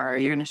store,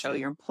 you're going to show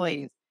your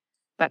employees.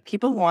 But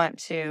people want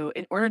to,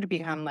 in order to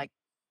become like,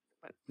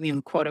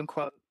 quote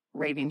unquote,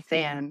 raving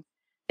fan,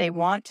 they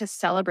want to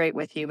celebrate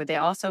with you, but they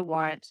also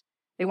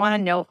they want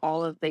to know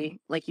all of the,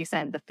 like you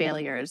said, the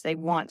failures. They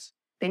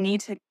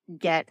need to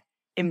get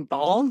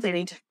involved. They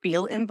need to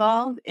feel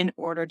involved in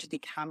order to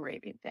become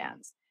raving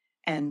fans.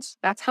 And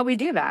that's how we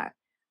do that.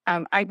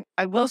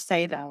 I will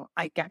say though,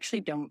 I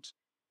actually don't,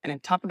 and I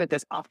talk about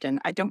this often,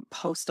 I don't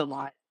post a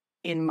lot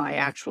in my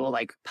actual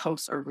like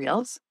posts or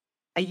reels.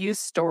 I use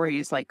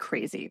stories like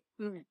crazy.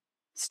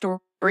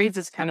 Stories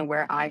is kind of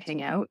where I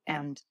hang out,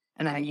 and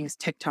I use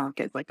TikTok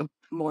as like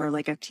more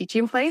like a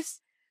teaching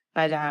place.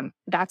 But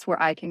that's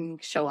where I can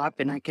show up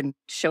and I can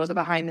show the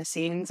behind the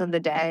scenes of the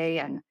day,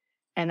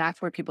 and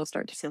that's where people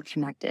start to feel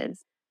connected.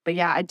 But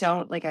yeah, I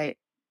don't like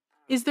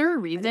Is there a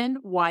reason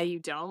why you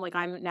don't? Like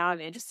I'm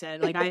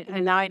interested. Like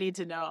I need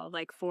to know.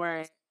 Like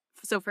for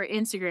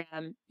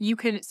Instagram, you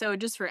can, so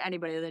just for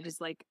anybody that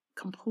is like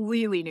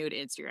completely new to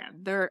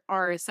Instagram, there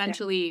are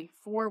essentially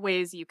 4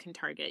 ways you can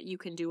target. You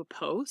can do a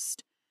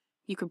post,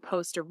 you can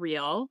post a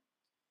reel,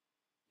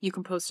 you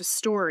can post a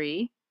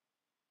story,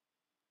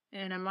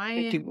 and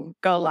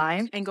go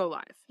live. And go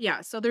live.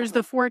 Yeah. So there's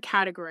the 4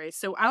 categories.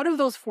 So out of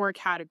those 4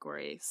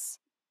 categories,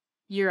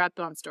 you're up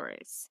on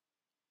stories.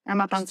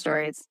 I'm up on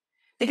stories.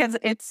 Because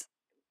it's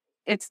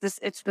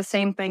the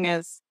same thing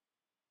as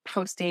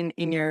posting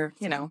in your,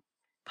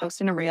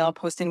 posting a reel,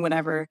 posting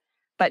whatever,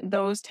 but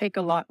those take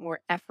a lot more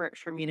effort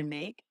for me to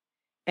make.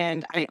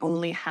 And I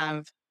only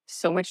have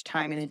so much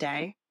time in a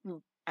day.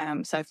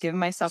 So I've given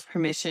myself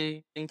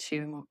permission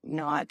to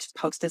not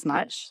post as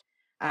much.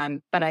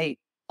 But I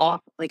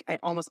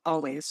almost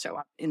always show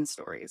up in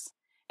stories.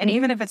 And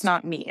even if it's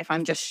not me, if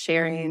I'm just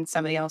sharing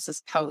somebody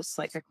else's posts,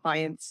 like a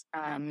client's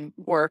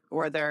work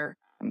or their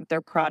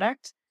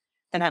product,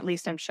 then at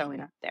least I'm showing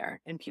up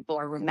there and people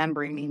are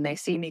remembering me and they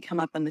see me come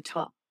up on the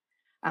top.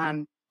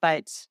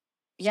 But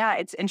yeah,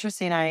 it's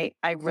interesting. I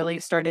really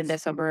started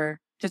this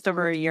just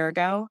over a year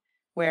ago,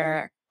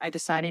 where I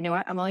decided, you know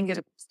what, I'm only going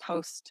to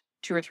post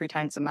 2 or 3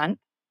 times a month.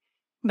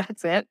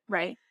 That's it.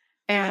 Right.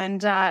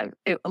 And a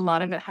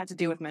lot of it had to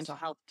do with mental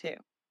health too.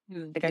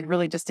 Like I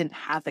really just didn't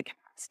have the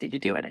capacity to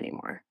do it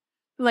anymore.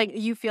 Like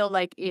you feel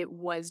like it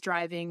was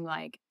driving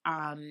like,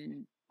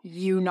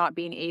 you not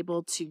being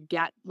able to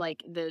get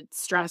like the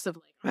stress of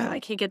like, oh, I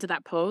can't get to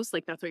that post.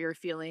 Like that's what you're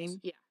feeling.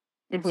 Yeah.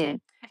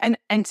 Mm-hmm.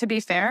 And to be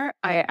fair,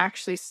 I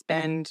actually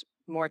spend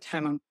more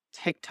time on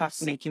TikTok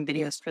making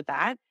videos for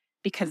that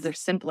because they're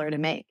simpler to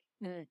make.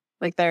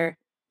 Like they're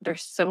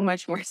so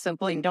much more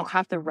simple. You don't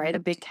have to write a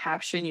big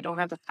caption. You don't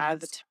have to have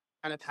the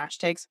ton of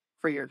hashtags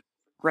for your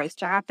growth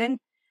to happen.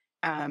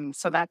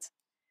 So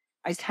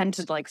I tend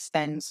to like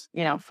spend,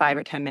 5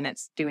 or 10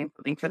 minutes doing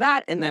something for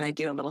that. And then I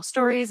do a little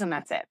stories and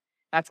that's it.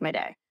 That's my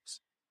day.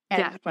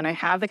 And when I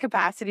have the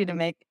capacity to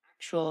make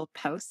actual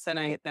posts, then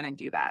I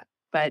do that.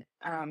 But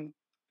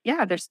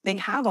they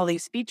have all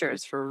these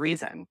features for a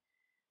reason.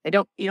 You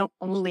don't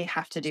only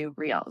have to do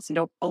reels. You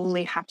don't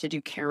only have to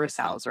do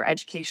carousels or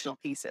educational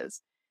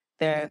pieces.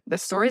 The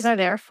stories are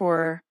there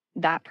for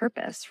that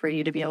purpose, for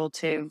you to be able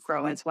to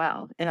grow as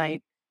well. And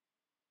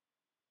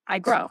I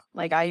grow.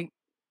 Like I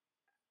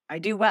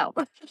do well.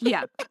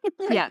 Yeah.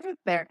 Yeah.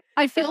 There.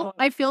 I feel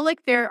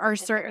like there are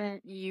certain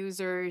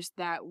users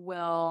that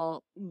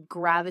will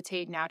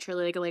gravitate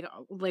naturally,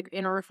 like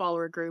in our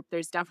follower group,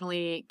 there's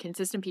definitely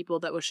consistent people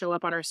that will show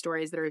up on our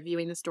stories that are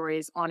viewing the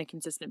stories on a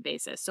consistent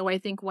basis. So I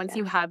think once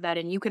you have that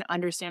and you can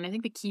understand, I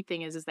think the key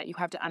thing is that you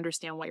have to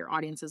understand what your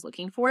audience is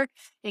looking for.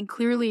 And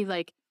clearly,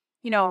 like,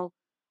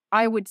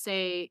 I would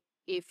say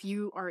if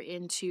you are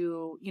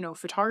into,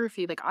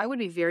 photography, like I would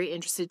be very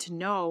interested to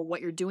know what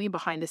you're doing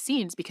behind the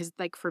scenes, because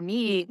like for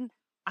me,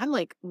 I'm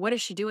like, what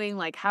is she doing?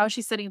 Like, how is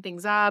she setting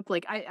things up?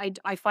 Like,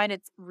 I find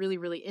it's really,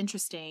 really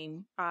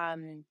interesting.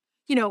 And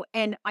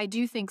I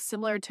do think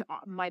similar to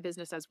my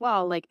business as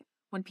well. Like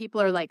when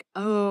people are like,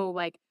 oh,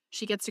 like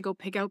she gets to go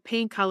pick out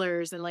paint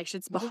colors and like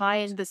it's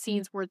behind the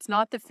scenes where it's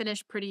not the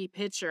finished pretty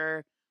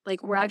picture.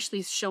 Like we're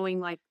actually showing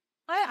like,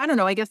 I don't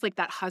know, I guess like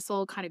that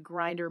hustle kind of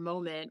grinder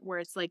moment where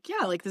it's like,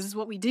 yeah, like this is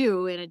what we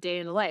do in a day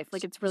in the life.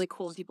 Like it's really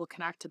cool when people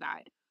connect to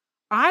that.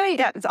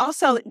 It's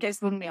also gives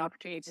them the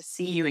opportunity to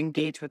see you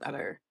engage with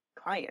other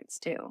clients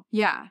too.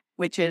 Yeah.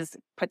 Which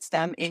puts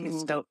them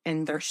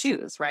in their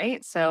shoes,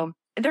 right? So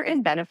they're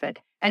in benefit.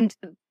 And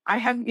I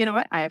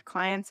have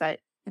clients that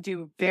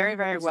do very,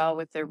 very well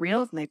with their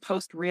reels, and they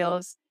post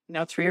reels,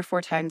 3 or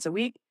 4 times a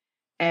week,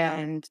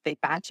 and they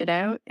batch it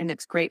out, and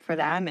it's great for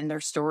them, and their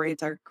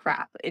stories are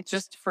crap. It's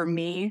just, for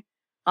me,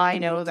 I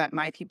know that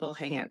my people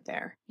hang out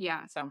there.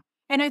 Yeah. So,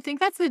 and I think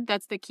that's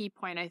the key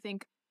point. I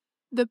think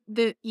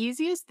the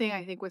easiest thing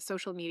I think with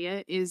social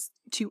media is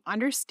to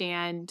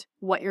understand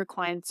what your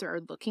clients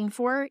are looking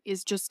for.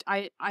 Is just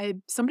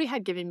somebody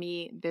had given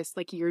me this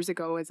like years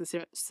ago as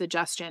a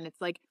suggestion. It's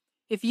like,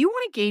 if you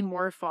want to gain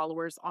more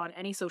followers on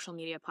any social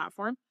media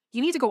platform,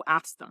 you need to go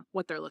ask them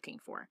what they're looking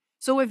for.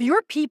 So if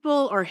your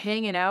people are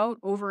hanging out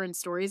over in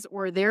stories,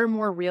 or they're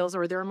more reels,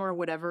 or they're more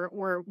whatever,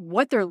 or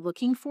what they're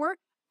looking for,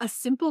 a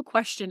simple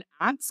question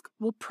ask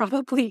will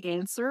probably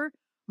answer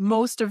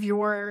most of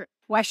your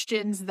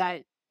questions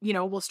that,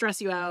 will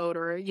stress you out,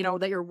 or,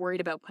 that you're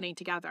worried about putting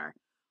together.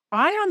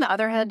 On the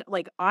other hand,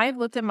 like I've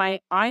looked at I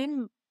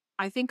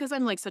think because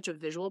I'm like such a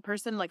visual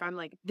person, like I'm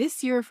like,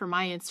 this year for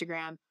my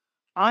Instagram,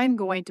 I'm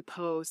going to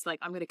post, like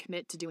I'm going to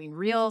commit to doing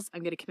reels. I'm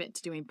going to commit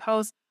to doing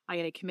posts. I'm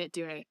going to commit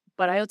doing it.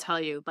 But I'll tell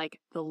you, like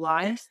the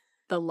live,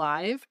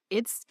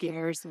 it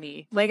scares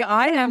me. Like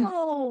I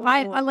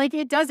like,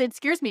 it does, it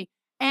scares me.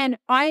 And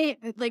I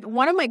like,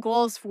 one of my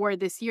goals for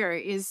this year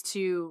is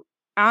to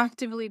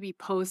actively be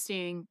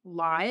posting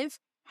live.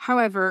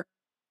 However,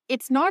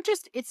 it's not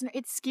just,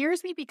 it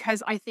scares me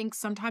because I think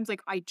sometimes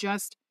like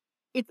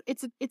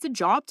it's a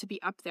job to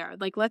be up there.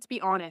 Like, let's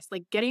be honest,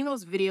 like getting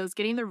those videos,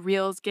 getting the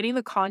reels, getting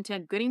the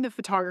content, getting the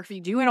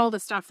photography, doing all the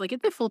stuff, like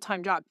it's a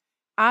full-time job.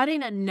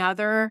 Adding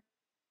another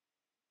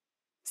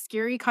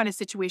scary kind of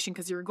situation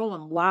because you're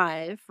going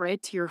live,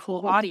 right, to your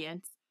whole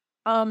audience,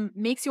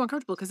 makes you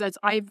uncomfortable, because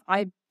I've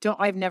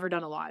never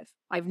done a live.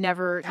 I've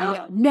never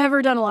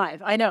done a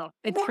live. I know,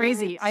 it's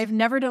crazy. I've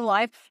never done a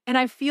live, and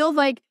I feel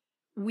like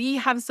we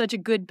have such a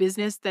good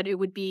business that it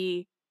would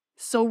be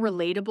so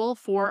relatable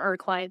for our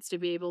clients to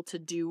be able to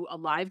do a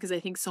live, because I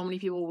think so many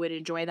people would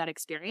enjoy that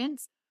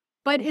experience.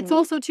 But it's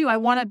also too, I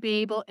want to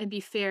be able and be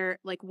fair,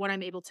 like what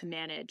I'm able to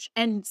manage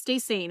and stay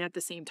sane at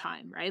the same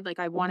time, right? Like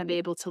I want to be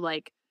able to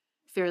like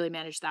fairly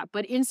manage that.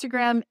 But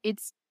Instagram,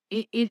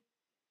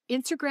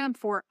 Instagram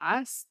for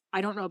us, I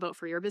don't know about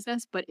for your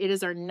business, but it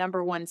is our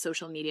number one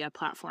social media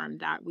platform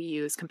that we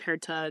use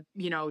compared to,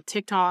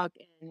 TikTok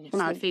and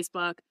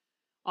Facebook,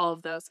 all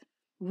of those.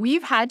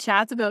 We've had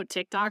chats about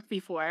TikTok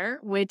before,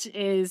 which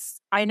is,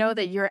 I know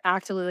that you're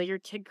actively, like, you're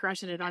kid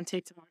crushing it on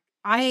TikTok.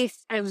 I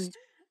was,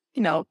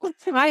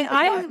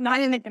 I not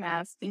even gonna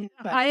ask.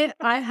 I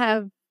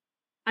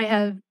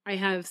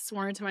have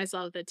sworn to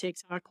myself that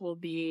TikTok will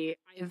be,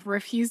 I've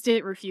refused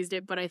it,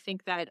 but I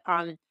think that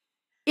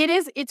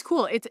it's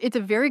cool. It's a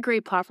very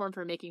great platform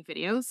for making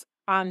videos.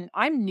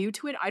 I'm new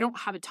to it. I don't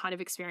have a ton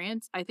of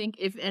experience. I think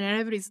if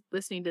anybody's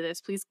listening to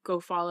this, please go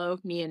follow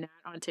me and Nat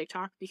on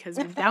TikTok, because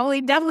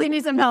we definitely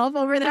need some help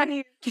over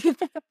there.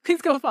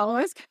 Please go follow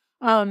us.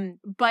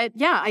 But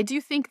yeah, I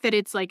do think that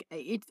it's like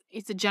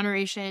it's a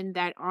generation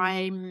that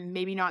I'm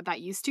maybe not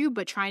that used to,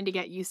 but trying to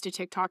get used to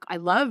TikTok. I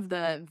love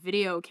the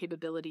video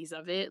capabilities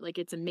of it. Like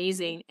it's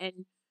amazing.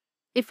 And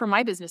if for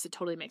my business, it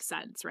totally makes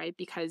sense, right?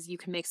 Because you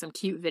can make some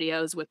cute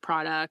videos with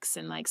products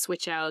and like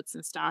switch outs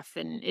and stuff,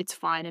 and it's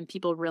fun and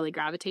people really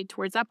gravitate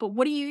towards that. But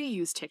what do you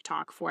use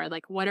TikTok for?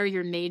 Like, what are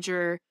your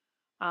major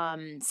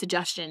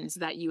suggestions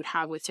that you would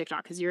have with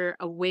TikTok? Because you're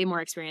a way more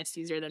experienced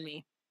user than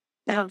me.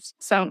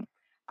 So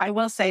I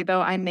will say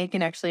though, I'm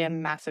making actually a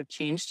massive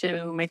change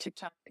to my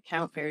TikTok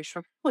account very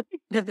shortly.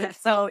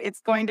 So it's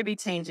going to be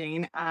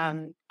changing.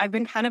 I've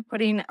been kind of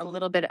putting a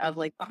little bit of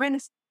like behind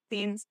the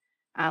scenes,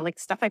 like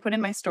stuff I put in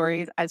my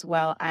stories, as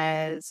well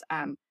as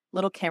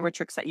little camera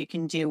tricks that you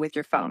can do with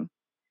your phone.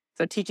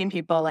 So teaching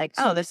people like,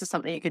 oh, this is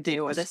something you could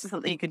do, or this is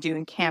something you could do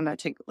in Canva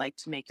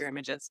to make your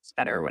images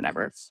better or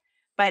whatever.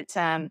 But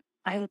I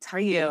will tell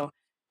you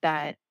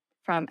that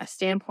from a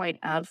standpoint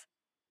of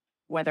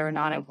whether or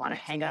not I want to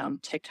hang out on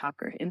TikTok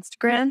or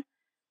Instagram,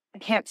 I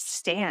can't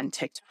stand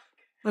TikTok.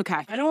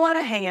 Okay. I don't want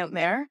to hang out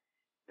there.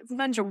 It's a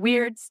bunch of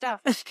weird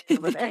stuff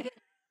over there.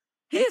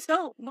 I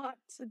don't want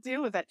to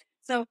deal with it.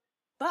 So,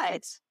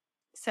 but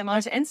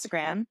similar to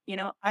Instagram,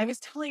 I was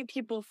telling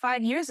people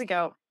 5 years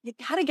ago, you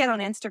got to get on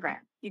Instagram.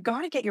 You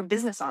got to get your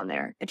business on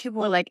there. And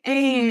people were like,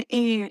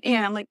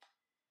 I'm like,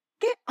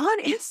 get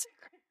on Instagram.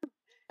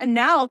 And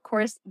now, of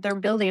course, they're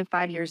building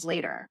 5 years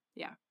later.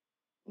 Yeah.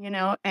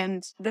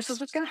 And this is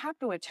what's going to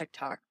happen with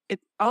TikTok.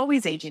 It's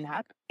always aging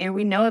up. And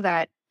we know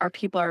that our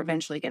people are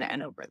eventually going to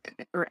end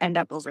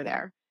up over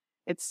there.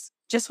 It's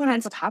just what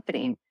ends up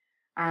happening,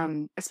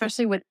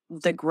 especially with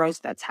the growth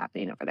that's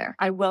happening over there.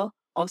 I will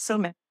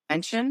also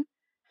mention,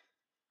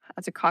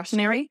 as a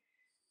cautionary,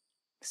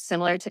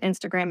 similar to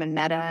Instagram and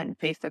Meta and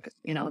Facebook,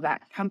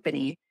 that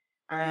company,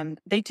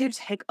 they do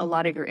take a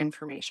lot of your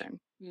information.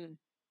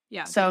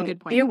 Yeah. So good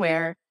point. be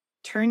aware,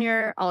 turn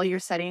all your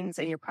settings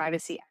and your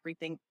privacy,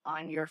 everything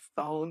on your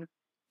phone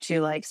to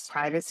like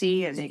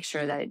privacy, and make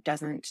sure that it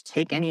doesn't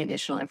take any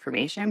additional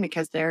information,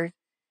 because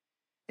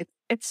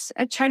it's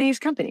a Chinese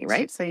company,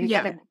 right? So you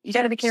gotta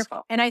be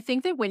careful. And I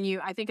think that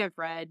I think I've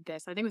read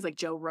this, I think it was like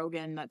Joe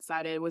Rogan that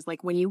said it was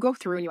like when you go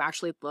through and you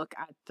actually look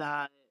at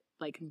the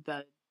I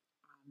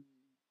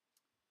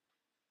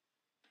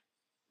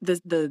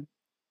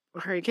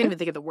can't even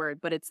think of the word,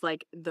 but it's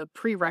like the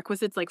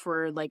prerequisites, like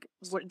for like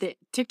what the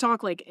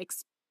TikTok, like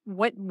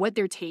what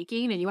they're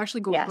taking, and you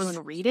actually go through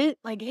and read it.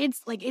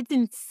 It's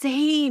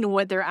insane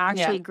what they're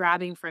actually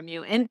grabbing from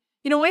you. And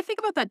I think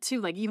about that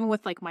too, like even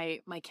with like my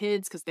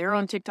kids, because they're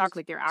on TikTok,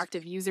 like they're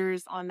active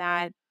users on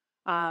that.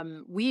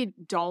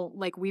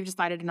 We've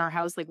decided in our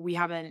house, like we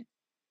haven't,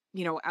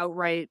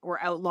 outright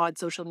or outlawed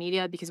social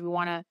media, because we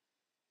want to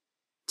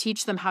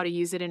teach them how to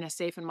use it in a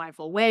safe and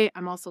mindful way.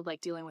 I'm also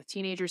like dealing with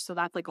teenagers, so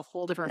that's like a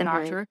whole different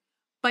factor.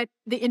 But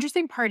the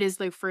interesting part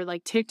is like for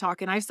like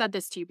TikTok, and I've said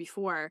this to you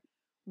before,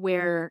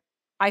 where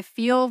I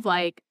feel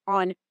like I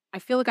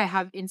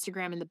have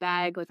Instagram in the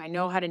bag. Like I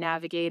know how to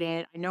navigate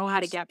it. I know how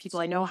to get people.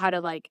 I know how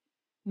to like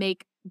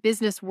make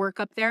business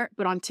work up there.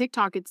 But on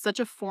TikTok, it's such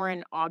a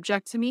foreign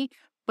object to me.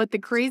 But the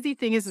crazy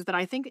thing is that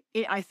I think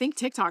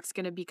TikTok's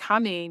going to be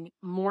becoming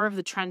more of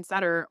the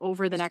trendsetter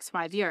over the next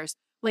 5 years.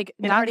 Like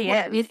it already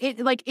is.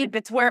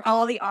 It's where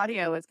all the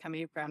audio is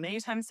coming from.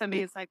 Anytime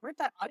somebody's like, "Where'd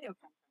that audio come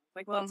from?"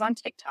 Like, well, it was on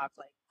TikTok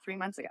like 3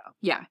 months ago.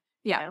 Yeah.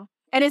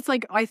 And it's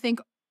like, I think,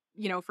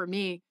 for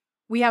me,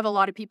 we have a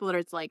lot of people that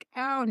it's like,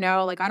 oh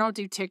no, like I don't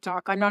do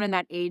TikTok. I'm not in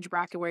that age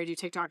bracket where I do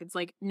TikTok. It's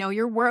like, no,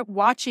 you're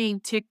watching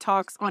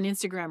TikToks on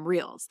Instagram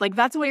Reels. Like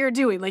that's what you're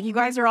doing. Like you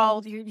guys are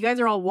all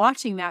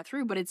watching that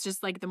through, but it's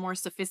just like the more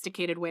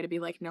sophisticated way to be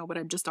like, no, but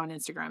I'm just on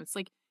Instagram. It's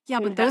like, yeah,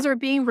 but those are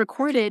being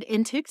recorded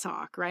in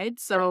TikTok, right?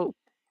 So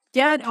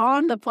get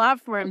on the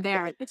platform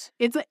there.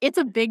 It's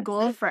a big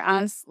goal for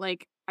us.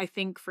 Like I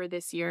think for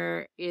this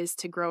year is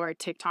to grow our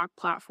TikTok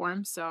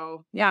platform.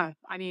 So yeah,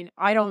 I mean,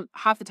 I think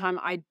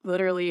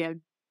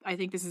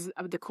this is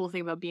the cool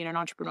thing about being an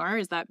entrepreneur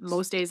is that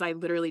most days I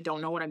literally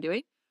don't know what I'm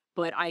doing,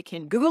 but I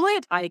can Google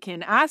it. I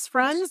can ask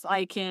friends.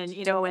 I can,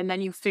 and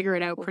then you figure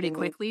it out pretty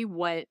quickly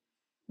what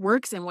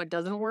works and what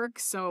doesn't work.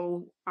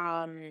 So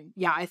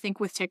I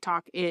think with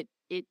TikTok,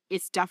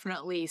 it's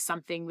definitely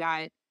something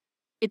that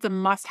it's a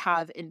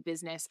must-have in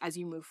business as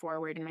you move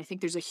forward. And I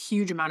think there's a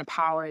huge amount of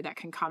power that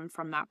can come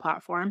from that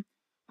platform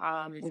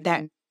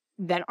that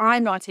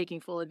I'm not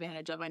taking full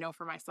advantage of, I know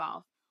for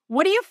myself.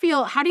 What do you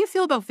feel? How do you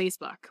feel about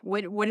Facebook?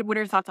 What are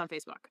your thoughts on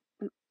Facebook?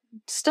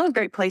 Still a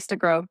great place to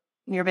grow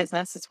your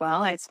business as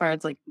well, as far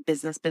as like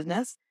business.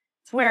 It's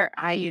where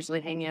I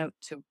usually hang out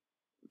to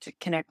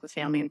connect with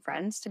family and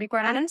friends, to be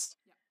quite honest.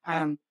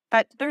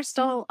 But there's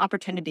still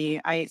opportunity.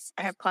 I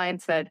have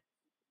clients that,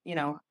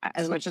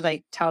 as much as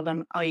I tell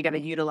them, oh, you got to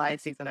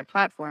utilize these other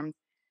platforms,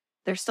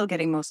 they're still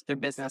getting most of their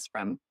business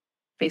from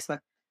Facebook.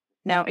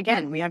 Now,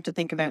 again, we have to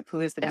think about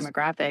who is the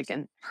demographic,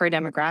 and her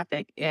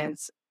demographic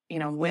is,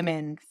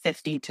 women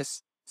 50 to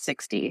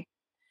 60.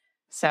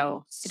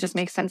 So it just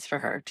makes sense for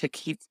her to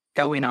keep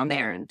going on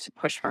there and to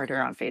push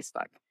harder on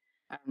Facebook.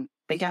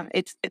 But yeah,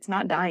 it's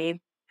not dying.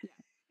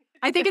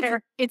 I think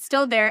it's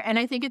still there. And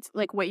I think it's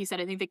like what you said.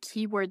 I think the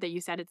key word that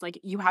you said, it's like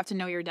you have to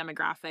know your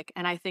demographic.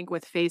 And I think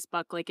with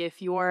Facebook, like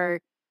if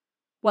you're,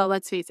 well,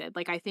 let's face it,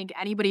 like I think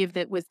anybody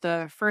that was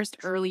the first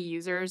early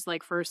users,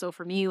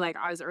 for me, like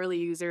I was early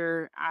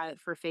user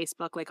for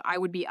Facebook, like I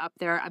would be up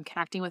there, I'm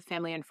connecting with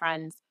family and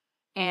friends.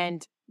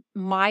 And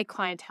my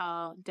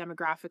clientele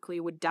demographically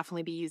would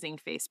definitely be using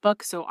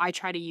Facebook. So I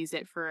try to use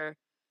it for,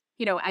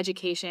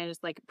 education,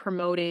 just like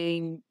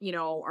promoting,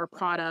 our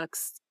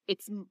products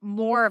it's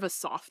more of a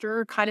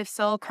softer kind of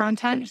sell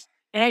content.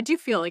 And I do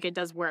feel like it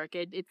does work.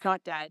 It's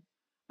not dead.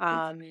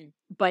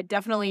 But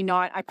definitely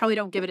not. I probably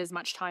don't give it as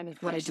much time as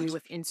what I do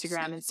with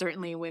Instagram and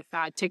certainly with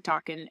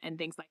TikTok and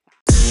things like that.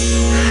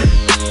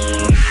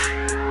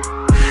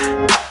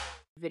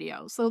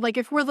 Video. So like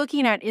if we're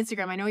looking at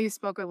Instagram, I know you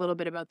spoke a little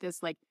bit about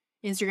this, like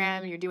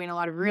Instagram, you're doing a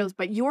lot of reels,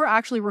 but you're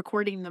actually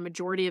recording the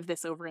majority of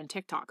this over in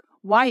TikTok.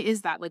 Why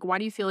is that? Like, why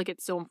do you feel like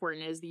it's so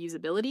important? Is the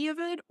usability of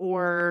it,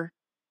 or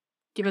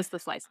give us the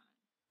slice?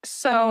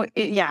 So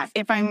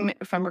if I'm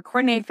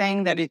recording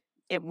anything, that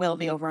it will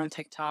be over on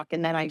TikTok,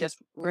 and then I just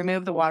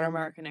remove the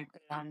watermark and I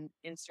put it on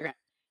Instagram.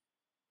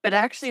 But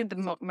actually,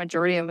 the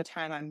majority of the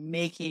time, I'm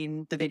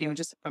making the video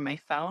just from my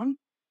phone,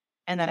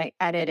 and then I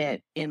edit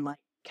it in like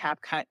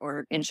CapCut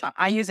or InShot.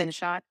 I use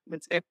InShot,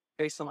 it's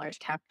very similar to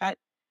CapCut,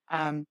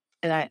 and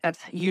that's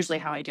usually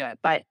how I do it.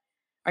 But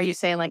are you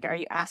saying like, are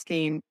you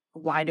asking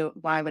why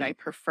would I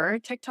prefer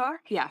TikTok?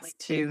 Yes.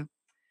 Like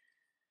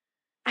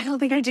I don't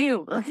think I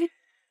do.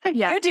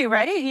 Yeah, you do,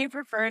 right? You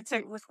prefer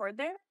to record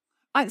there?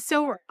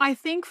 So I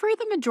think for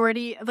the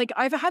majority, like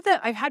I've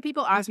had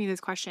people ask me this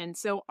question.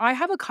 So I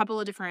have a couple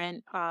of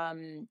different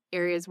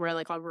areas where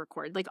like I'll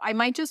record. Like I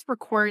might just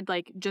record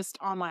like just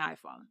on my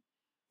iPhone.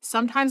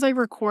 Sometimes I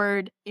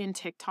record in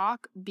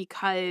TikTok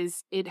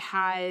because it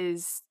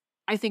has,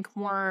 I think,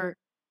 more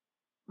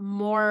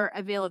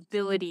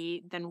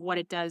availability than what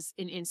it does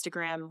in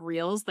Instagram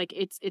Reels. Like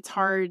it's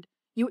hard.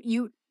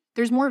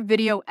 There's more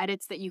video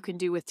edits that you can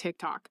do with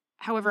TikTok.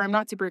 However, I'm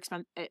not super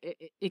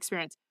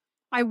experienced.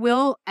 I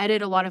will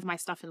edit a lot of my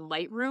stuff in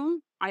Lightroom.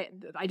 I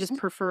just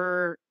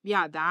prefer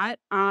that.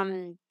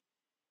 And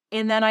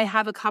then I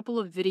have a couple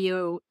of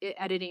video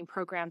editing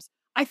programs.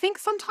 I think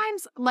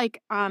sometimes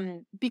like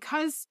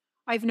because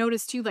I've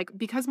noticed too, like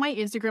because my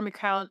Instagram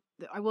account,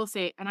 I will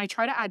say, and I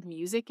try to add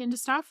music into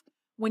stuff.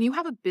 When you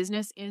have a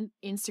business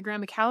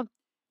Instagram account,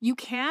 you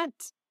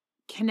can't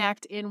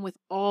connect in with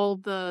all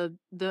the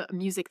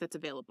music that's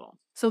available.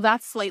 So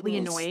that's slightly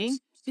annoying.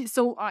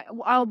 So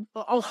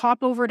I'll hop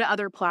over to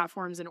other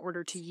platforms in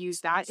order to use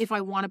that if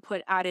I want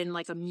to add in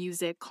like a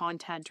music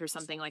content or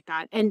something like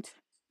that. And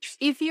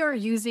if you're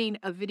using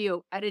a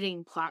video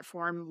editing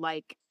platform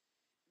like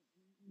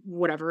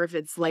whatever, if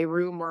it's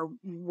Lightroom or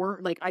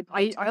Word, like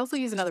I also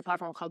use another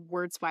platform called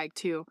WordSwag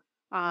too.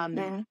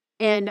 And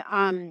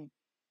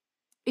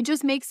it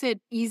just makes it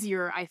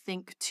easier, I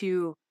think,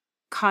 to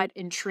cut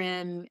and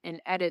trim and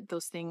edit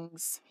those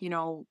things,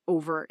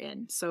 over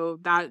in. So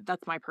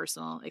that's my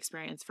personal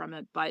experience from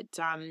it.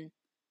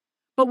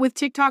 But with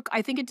TikTok,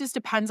 I think it just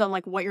depends on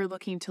like what you're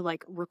looking to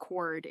like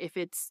record. If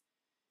it's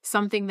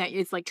something that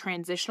is like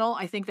transitional,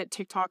 I think that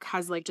TikTok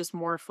has like just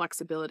more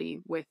flexibility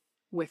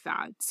with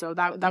that. So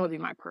that would be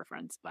my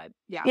preference. But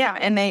yeah. Yeah,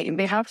 and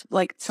they have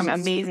like some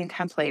amazing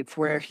templates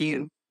where if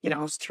you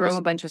throw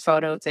a bunch of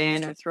photos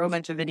in or throw a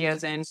bunch of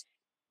videos in,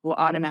 will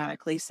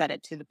automatically set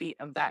it to the beat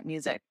of that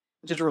music,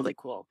 which is really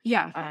cool.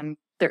 Yeah.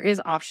 There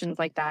is options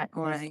like that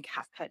on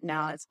CapCut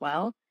now as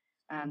well.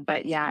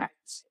 But yeah,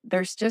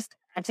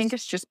 I think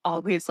it's just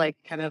always like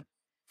kind of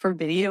for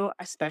video,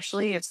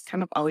 especially, it's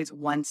kind of always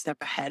one step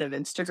ahead of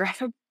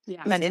Instagram.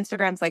 Yeah. And then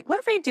Instagram's like, what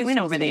are they doing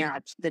over there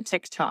at the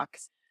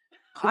TikToks?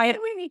 Why do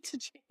we need to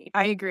change?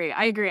 I agree.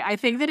 I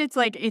think that it's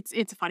like,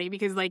 it's funny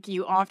because like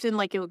you often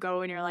like you'll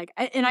go and you're like,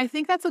 and I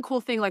think that's a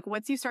cool thing. Like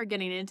once you start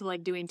getting into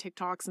like doing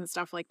TikToks and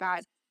stuff like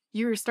that,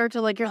 you start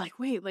to like, you're like,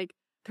 wait, like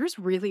there's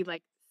really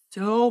like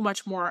so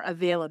much more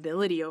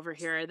availability over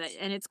here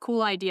and it's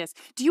cool ideas.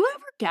 Do you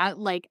ever get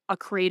like a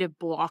creative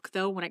block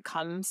though when it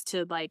comes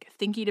to like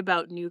thinking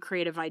about new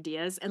creative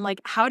ideas, and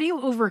like how do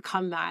you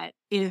overcome that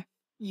if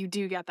you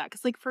do get that?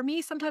 Because like for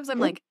me, sometimes I'm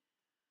like,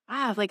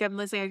 like I'm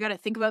listening, I got to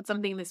think about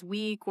something this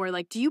week, or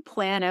like, do you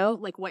plan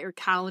out like what your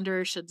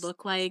calendar should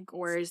look like,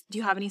 or do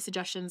you have any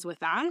suggestions with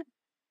that?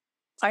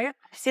 I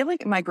feel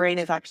like my brain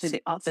is actually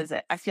the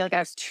opposite. I feel like I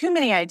have too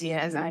many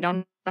ideas and I don't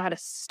know how to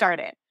start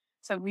it.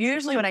 So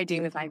usually what I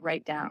do is I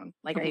write down,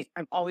 like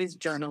I'm always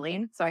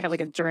journaling. So I have like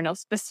a journal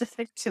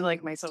specific to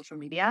like my social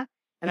media,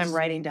 and I'm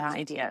writing down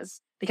ideas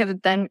because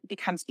it then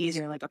becomes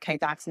easier. Like, okay,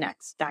 that's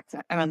next.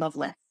 I'm a love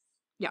list.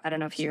 Yeah. I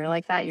don't know if you're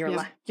like that.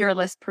 You're a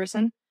list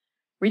person.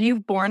 Were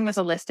you born with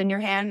a list in your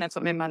hand? That's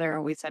what my mother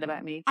always said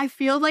about me. I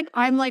feel like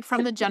I'm like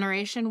from the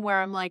generation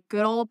where I'm like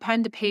good old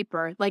pen to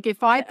paper. Like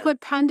if I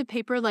put pen to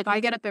paper, like I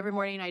get up every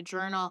morning and I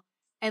journal,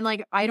 and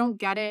like I don't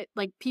get it.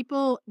 Like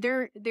people,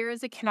 there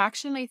is a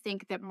connection. I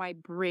think that my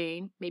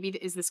brain, maybe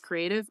is this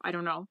creative? I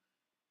don't know.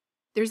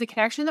 There's a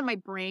connection that my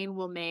brain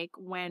will make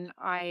when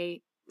I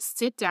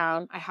sit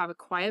down, I have a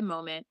quiet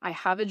moment, I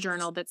have a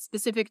journal that's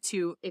specific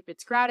to if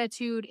it's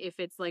gratitude, if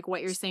it's like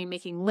what you're saying,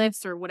 making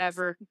lists or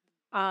whatever.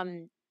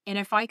 And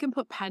if I can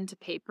put pen to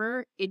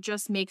paper, it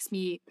just makes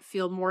me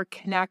feel more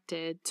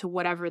connected to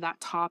whatever that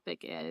topic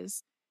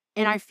is.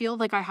 And I feel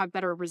like I have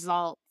better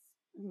results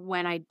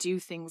when I do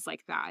things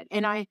like that.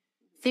 And I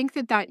think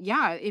that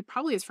it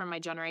probably is from my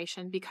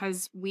generation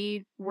because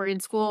we were in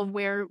school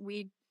where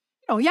we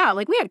Oh yeah,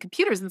 like we had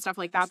computers and stuff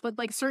like that, but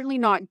like certainly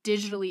not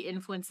digitally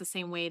influenced the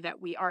same way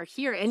that we are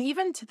here. And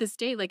even to this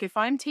day, like if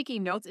I'm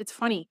taking notes, it's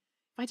funny.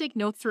 If I take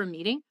notes through a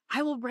meeting,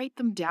 I will write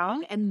them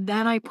down and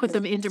then I put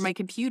them into my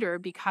computer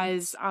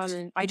because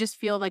I just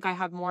feel like I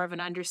have more of an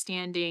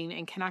understanding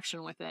and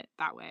connection with it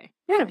that way.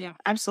 Yeah, Yeah.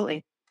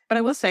 absolutely. But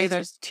I will say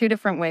there's two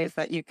different ways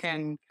that you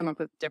can come up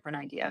with different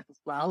ideas as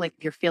well. Like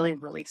if you're feeling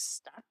really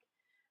stuck,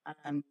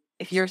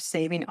 if you're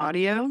saving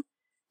audio,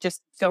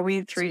 just go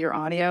read through your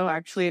audio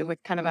actually with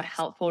kind of a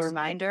helpful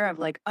reminder of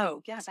like,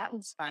 oh, yeah, that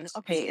was fun.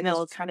 Okay. And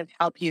it'll kind of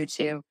help you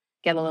to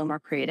get a little more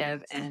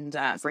creative and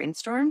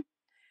brainstorm.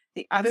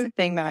 The other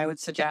thing that I would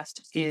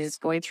suggest is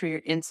going through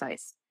your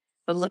insights,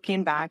 but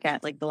looking back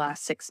at like the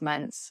last 6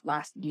 months,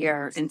 last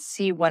year, and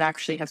see what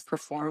actually has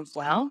performed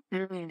well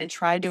and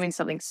try doing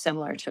something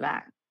similar to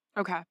that.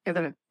 Okay.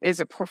 If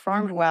it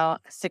performed well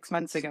 6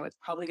 months ago, it's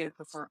probably going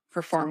to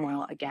perform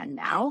well again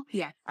now.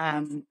 Yeah.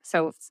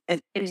 So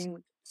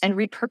and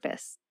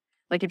repurpose.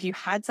 Like if you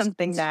had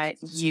something that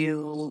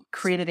you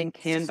created in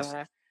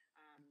Canva,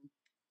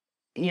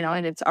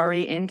 and it's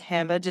already in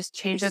Canva, just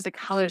change out the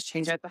colors,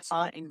 change out the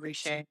font, and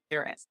reshare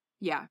it.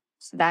 Yeah.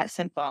 So that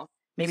simple.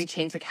 Maybe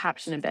change the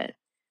caption a bit.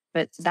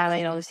 But that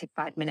might only take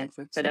 5 minutes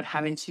instead of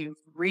having to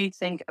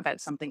rethink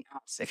about something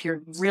else. If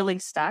you're really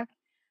stuck,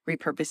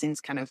 repurposing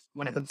is kind of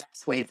one of the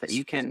best ways that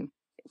you can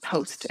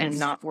post and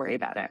not worry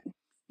about it.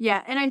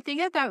 Yeah, and I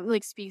think that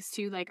like speaks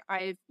to like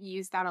I've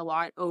used that a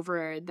lot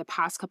over the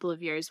past couple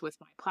of years with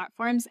my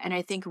platforms, and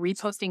I think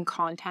reposting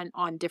content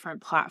on different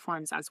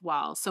platforms as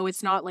well. So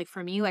it's not like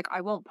for me, like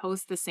I won't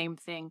post the same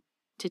thing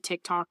to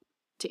TikTok,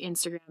 to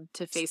Instagram,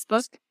 to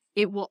Facebook.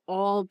 It will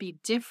all be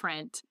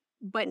different,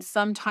 but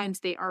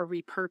sometimes they are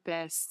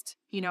repurposed,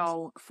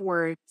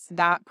 for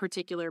that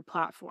particular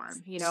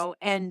platform,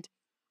 and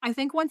I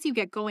think once you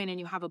get going and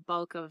you have a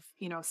bulk of,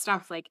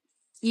 stuff like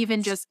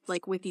even just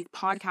like with these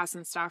podcasts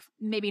and stuff,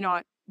 maybe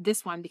not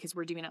this one because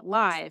we're doing it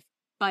live,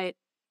 but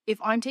if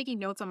I'm taking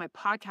notes on my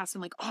podcast, I'm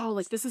like, oh,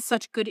 like this is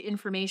such good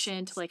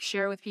information to like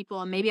share with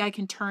people. And maybe I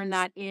can turn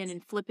that in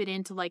and flip it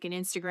into like an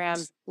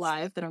Instagram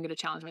live that I'm going to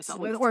challenge myself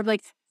with, or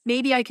like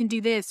maybe I can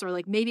do this, or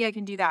like maybe I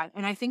can do that.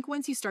 And I think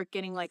once you start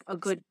getting like a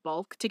good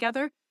bulk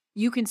together,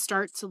 you can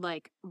start to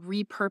like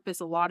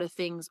repurpose a lot of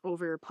things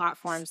over your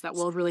platforms that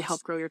will really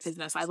help grow your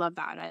business. I love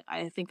that.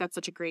 I think that's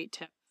such a great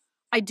tip.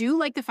 I do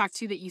like the fact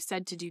too that you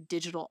said to do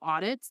digital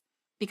audits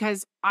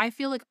because I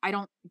feel like I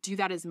don't do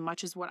that as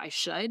much as what I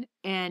should.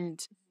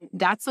 And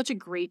that's such a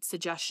great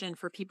suggestion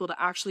for people to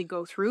actually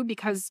go through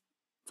because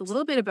it's a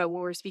little bit about what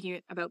we were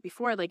speaking about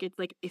before. Like it's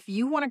like if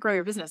you want to grow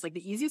your business, like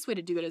the easiest way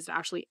to do it is to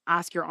actually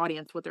ask your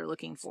audience what they're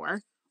looking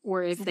for,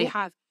 or if they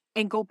have,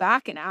 and go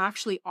back and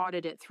actually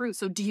audit it through.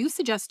 So do you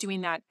suggest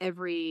doing that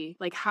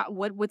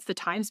what's the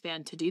time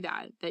span to do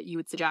that you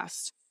would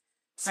suggest?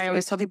 I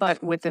always tell people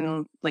that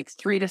within like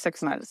 3 to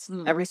 6 months,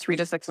 every 3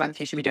 to 6 months,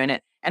 you should be doing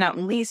it. And at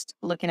least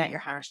looking at your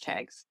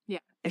hashtags. Yeah.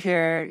 If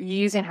you're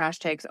using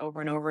hashtags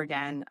over and over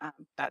again,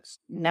 that's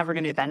never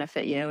going to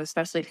benefit you,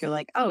 especially if you're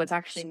like, oh,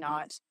 it's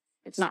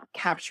not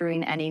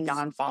capturing any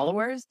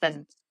non-followers,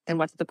 then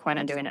what's the point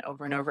on doing it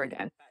over and over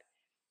again?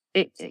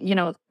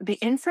 The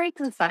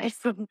insights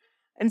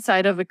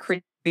inside of a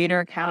creator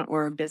account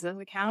or a business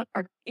account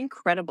are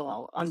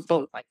incredible on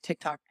both like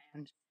TikTok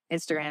and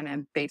Instagram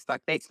and Facebook.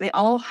 They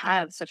all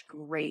have such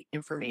great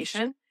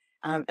information.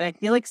 And I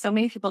feel like so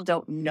many people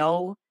don't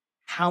know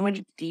how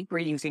much deeper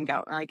you can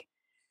go. Like,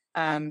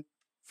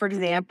 for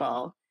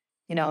example,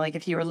 like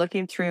if you were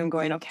looking through and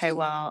going, okay,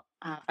 well,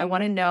 I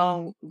want to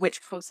know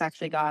which posts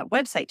actually got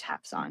website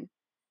taps on.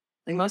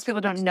 Like most people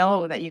don't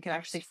know that you can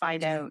actually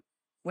find out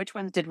which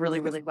ones did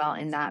really, really well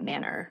in that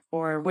manner,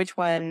 or which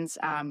ones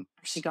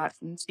actually got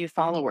new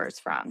followers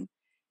from.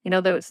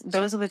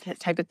 Those are the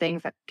type of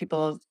things that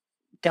people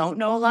don't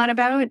know a lot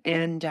about.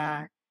 And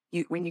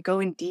when you go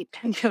in deep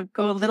and you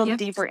go a little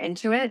deeper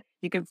into it,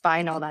 you can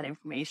find all that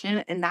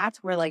information. And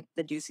that's where like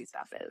the juicy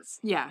stuff is.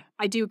 Yeah,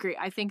 I do agree.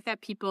 I think that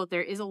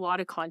there is a lot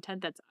of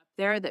content that's up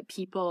there that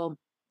people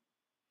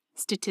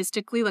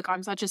statistically, like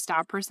I'm such a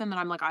stat person that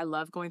I'm like, I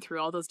love going through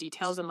all those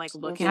details and like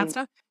looking at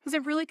stuff because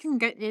it really can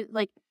get it.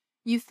 Like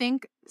you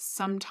think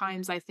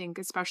sometimes I think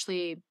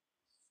especially,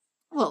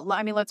 well,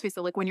 I mean, let's face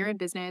it, like when you're in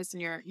business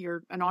and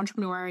you're an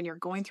entrepreneur and you're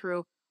going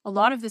through a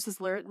lot of this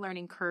is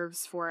learning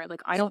curves for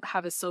like, I don't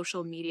have a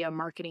social media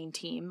marketing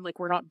team. Like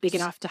we're not big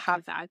enough to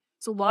have that.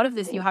 So a lot of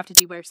this you have to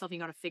do by yourself. You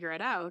got to figure it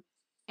out.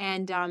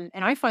 And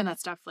I find that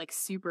stuff like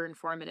super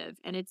informative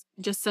and it's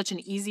just such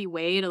an easy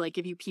way to like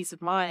give you peace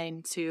of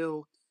mind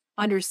to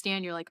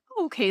understand. You're like,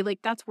 oh, okay, like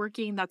that's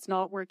working. That's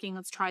not working.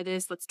 Let's try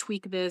this. Let's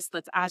tweak this.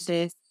 Let's add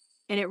this.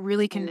 And it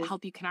really can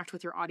help you connect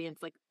with your audience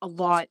like a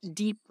lot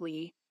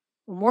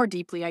more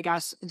deeply, I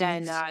guess,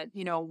 than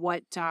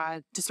what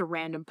just a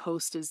random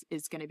post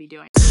is going to be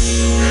doing.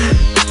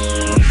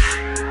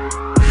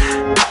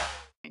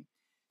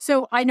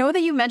 So I know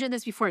that you mentioned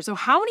this before. So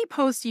how many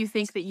posts do you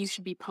think that you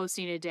should be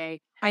posting a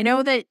day? I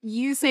know that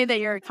you say that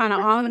you're kind of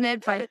on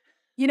it, but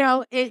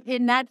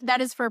that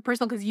is for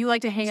personal because you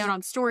like to hang out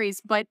on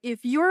stories. But if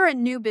you're a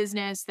new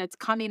business that's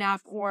coming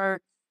up or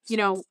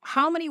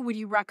how many would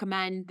you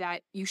recommend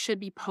that you should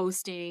be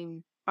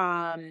posting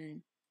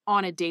on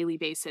a daily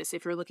basis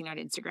if you're looking at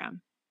Instagram?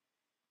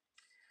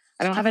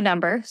 I don't have a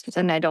number,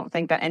 and I don't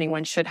think that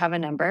anyone should have a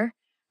number.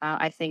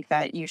 I think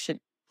that you should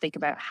think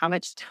about how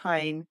much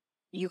time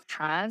you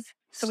have.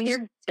 So when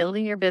you're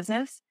building your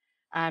business,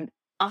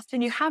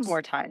 often you have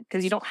more time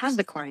because you don't have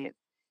the client.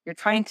 You're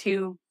trying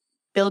to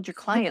build your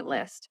client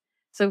list.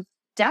 So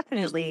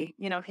definitely,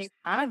 if you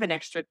have an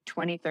extra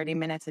 20, 30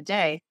 minutes a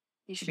day,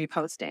 you should be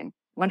posting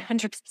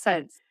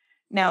 100%.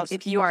 Now,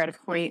 if you are at a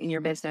point in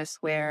your business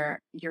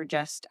where you're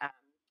just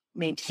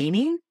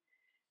maintaining,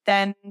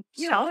 then,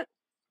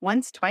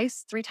 once,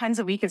 twice, 3 times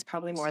a week is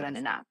probably more than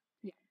enough.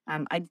 Yeah.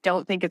 I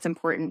don't think it's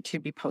important to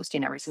be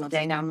posting every single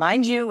day. Now,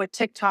 mind you, with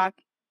TikTok,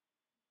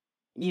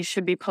 you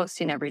should be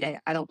posting every day.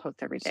 I don't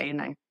post every day,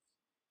 and I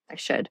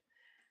should.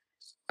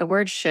 The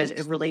word should,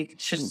 it really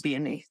shouldn't be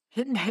in me.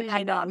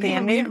 I know.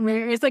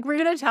 It's like, we're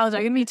going to challenge.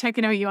 I'm going to be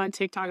checking out you on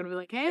TikTok and be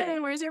like, hey,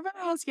 where's your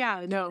mouse?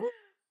 Yeah, no.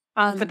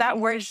 But that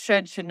word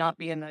should not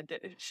be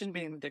shouldn't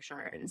be in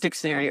the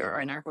dictionary or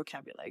in our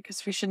vocabulary,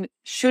 because we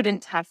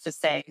shouldn't have to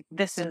say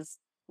this is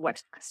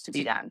what has to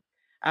be done.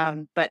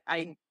 But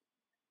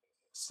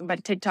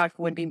TikTok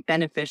would be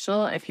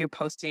beneficial if you're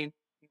posting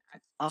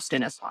as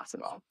often as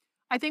possible.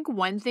 I think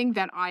one thing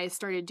that I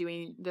started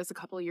doing this a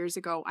couple of years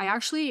ago,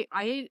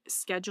 I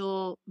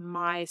schedule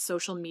my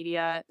social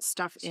media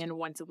stuff in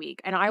once a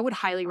week. And I would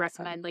highly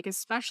recommend, like,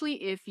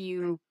 especially if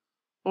you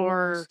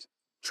are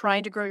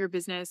trying to grow your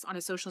business on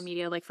a social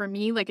media. Like, for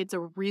me, like, it's a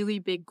really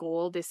big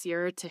goal this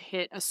year to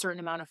hit a certain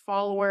amount of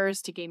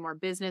followers, to gain more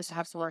business, to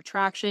have some more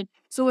traction.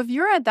 So if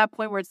you're at that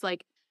point where it's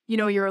like,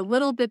 you're a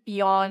little bit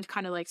beyond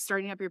kind of like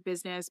starting up your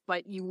business,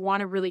 but you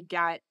want to really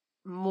get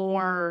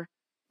more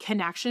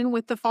connection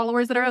with the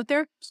followers that are out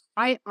there,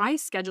 I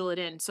schedule it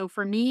in. So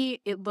for me,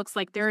 it looks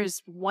like there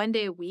is one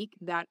day a week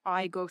that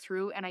I go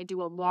through and I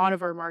do a lot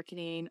of our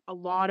marketing, a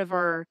lot of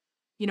our,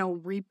 I'll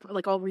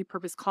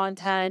repurpose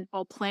content.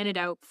 I'll plan it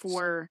out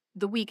for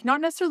the week.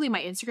 Not necessarily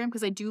my Instagram,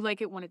 because I do like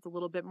it when it's a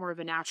little bit more of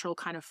a natural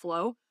kind of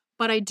flow,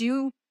 but I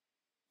do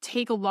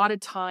take a lot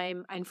of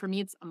time. And for me,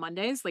 it's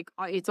Mondays. Like,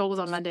 it's always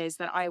on Mondays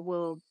that I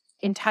will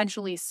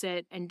intentionally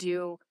sit and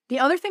do. The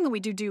other thing that we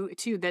do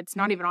too, that's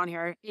not even on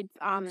here,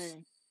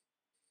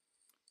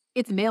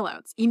 it's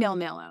mailouts, email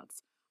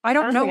mailouts. I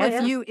don't know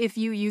if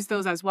you use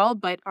those as well,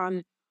 but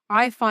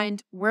I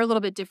find we're a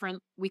little bit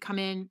different. We come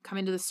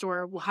into the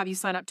store, we'll have you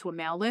sign up to a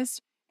mail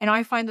list. And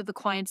I find that the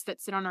clients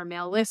that sit on our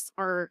mail lists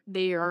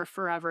they are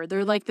forever.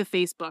 They're like the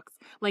Facebooks.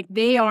 Like,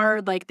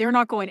 they're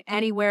not going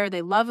anywhere.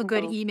 They love a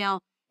good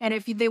email. And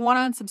if they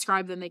want to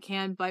unsubscribe, then they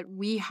can. But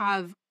we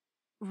have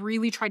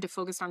really tried to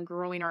focus on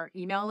growing our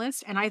email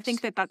list. And I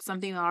think that that's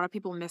something a lot of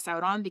people miss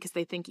out on because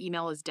they think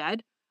email is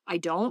dead. I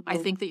don't. I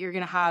think that you're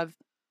going to have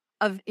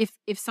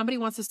if somebody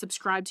wants to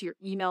subscribe to your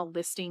email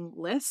listing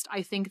list,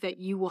 I think that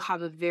you will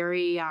have a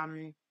very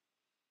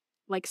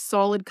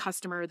solid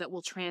customer that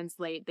will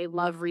translate. They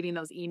love reading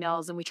those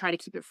emails, and we try to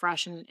keep it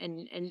fresh,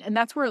 and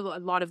that's where a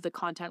lot of the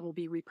content will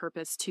be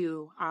repurposed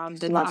to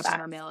the up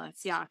on our mail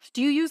lists. Yeah.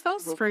 Do you use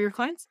those for your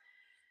clients?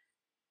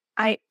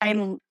 I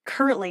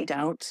currently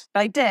don't, but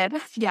I did.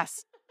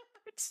 Yes.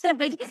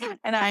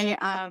 And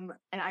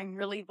I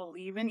really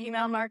believe in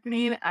email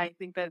marketing. I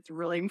think that's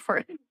really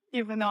important,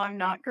 even though I'm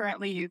not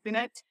currently using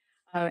it.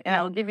 And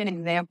I'll give you an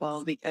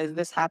example, because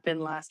this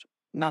happened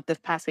not this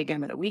past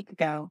weekend, but a week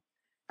ago.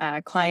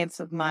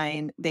 Clients of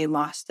mine, they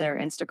lost their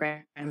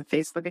Instagram and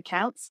Facebook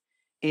accounts,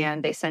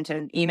 and they sent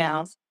an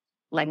email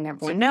letting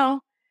everyone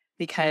know,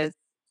 because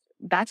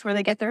that's where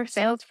they get their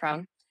sales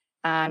from.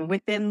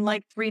 Within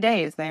 3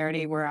 days, they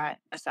already were at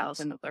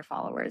 1,000 of their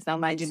followers. Now,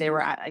 mind you, they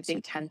were at, I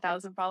think,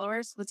 10,000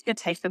 followers. It's going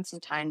to take them some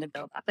time to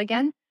build up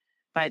again.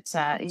 But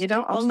you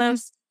don't own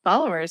those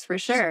followers for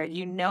sure.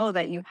 You know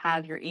that you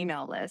have your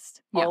email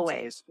list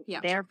always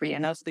there for you.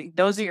 And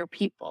those are your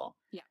people.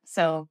 Yeah.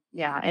 So,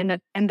 yeah.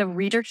 And the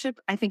readership,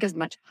 I think, is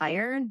much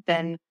higher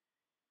than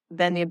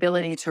the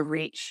ability to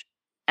reach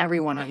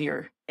everyone on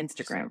your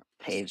Instagram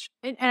page.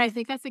 And I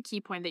think that's the key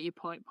point that you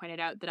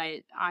pointed out that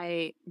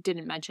I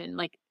didn't mention.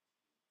 Like,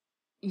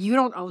 you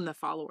don't own the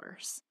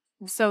followers.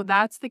 So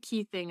that's the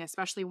key thing,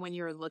 especially when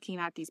you're looking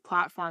at these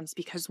platforms,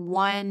 because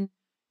one,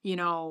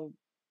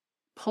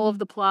 pull of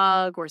the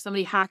plug, or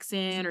somebody hacks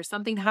in, or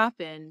something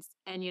happens,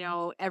 and,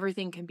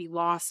 everything can be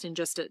lost in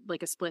just a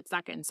split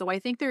second. So I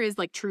think there is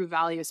true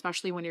value,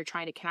 especially when you're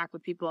trying to connect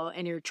with people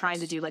and you're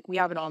trying to do, we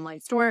have an online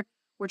store.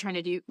 We're trying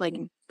to do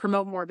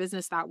promote more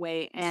business that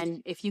way.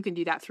 And if you can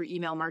do that through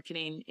email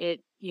marketing,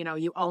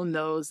 you own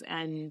those,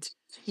 and,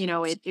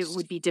 it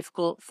would be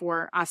difficult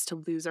for us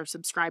to lose our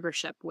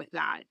subscribership with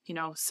that,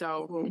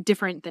 so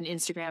different than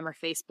Instagram or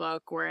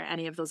Facebook or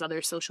any of those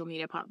other social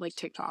media like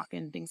TikTok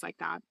and things like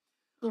that.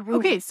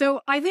 Okay.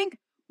 So I think,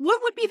 what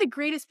would be the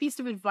greatest piece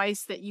of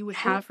advice that you would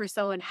have for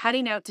someone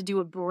heading out to do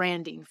a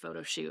branding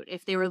photo shoot?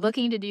 If they were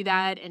looking to do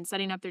that and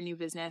setting up their new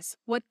business,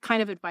 what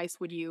kind of advice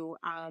would you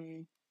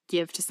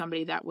give to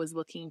somebody that was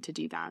looking to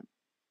do that?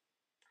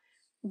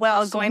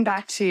 Well, going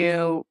back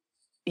to,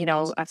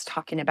 us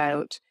talking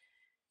about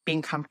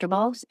being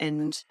comfortable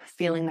and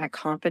feeling that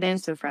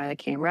confidence in front of the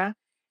camera.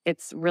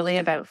 It's really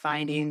about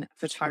finding a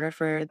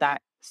photographer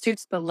that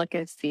suits the look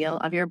and feel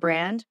of your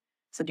brand.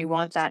 So do you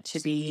want that to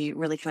be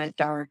really kind of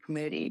dark,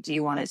 moody? Do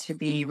you want it to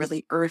be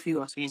really earthy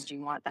looking? Do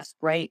you want that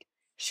bright,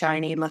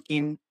 shiny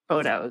looking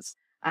photos?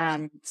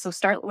 So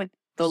start with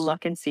the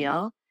look and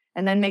feel,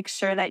 and then make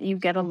sure that you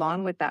get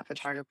along with that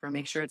photographer.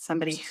 Make sure it's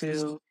somebody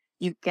who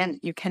you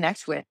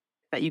connect with,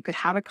 that you could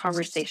have a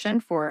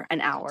conversation for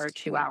an hour,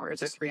 2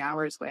 hours, or 3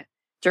 hours with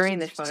during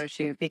the photo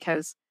shoot,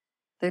 because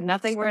there's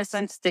nothing worse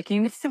than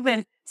sitting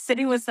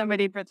with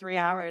somebody for 3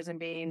 hours and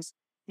being,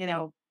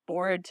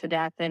 bored to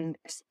death, and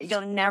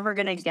you're never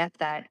going to get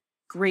that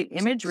great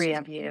imagery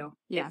of you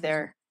if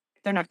they're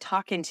not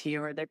talking to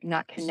you or they're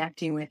not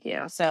connecting with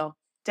you. So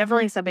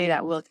definitely somebody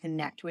that will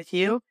connect with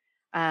you.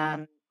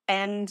 And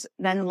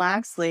then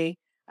lastly,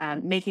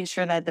 making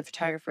sure that the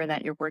photographer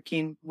that you're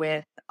working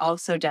with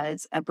also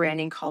does a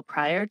branding call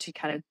prior to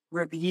kind of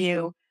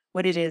review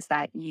what it is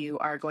that you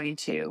are going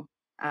to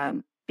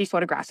be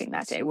photographing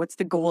that day. What's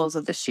the goals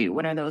of the shoot?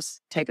 What are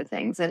those type of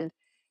things? And,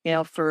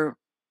 for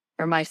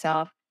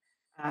myself,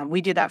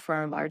 we do that for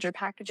our larger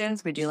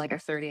packages. We do like a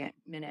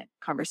 30-minute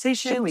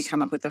conversation. We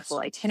come up with a full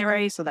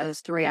itinerary. So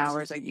those 3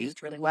 hours are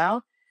used really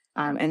well.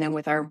 And then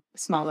with our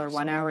smaller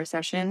 1 hour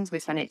sessions, we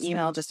send an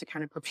email just to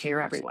kind of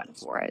prepare everyone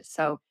for it.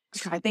 So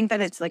I think that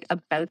it's like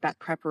about that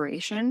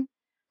preparation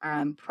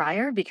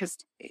prior, because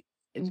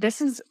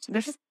this is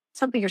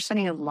something you're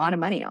spending a lot of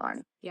money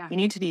on. Yeah. You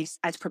need to be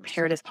as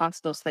prepared as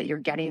possible so that you're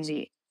getting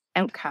the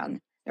outcome.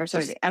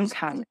 The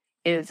outcome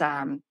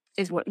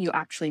is what you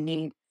actually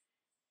need,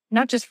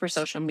 not just for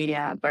social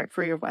media, but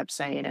for your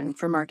website and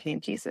for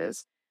marketing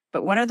pieces.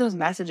 But what are those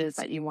messages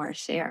that you want to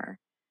share?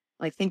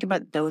 Like, think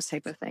about those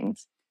type of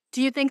things.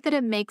 Do you think that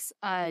it makes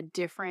a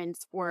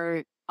difference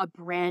for a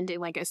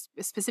branding,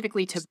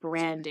 specifically to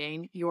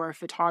branding your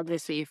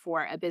photography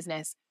for a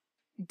business?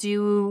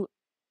 Do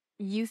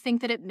you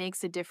think that it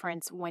makes a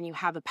difference when you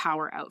have a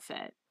power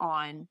outfit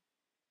on,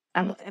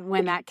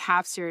 when that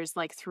captures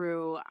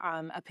through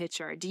a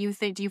picture? Do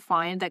you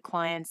find that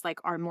clients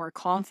are more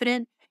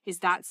confident? Is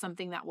that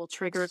something that will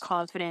trigger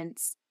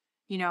confidence,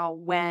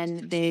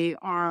 when they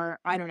are,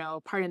 I don't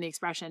know, pardon the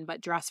expression, but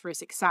dressed for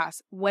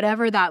success,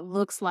 whatever that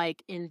looks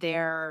like in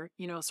their,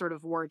 sort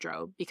of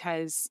wardrobe?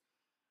 Because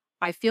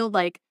I feel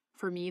like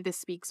for me, this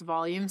speaks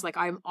volumes.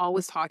 I'm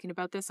always talking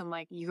about this. I'm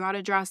like, you got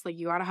to dress,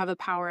 you got to have a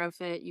power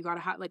outfit. You got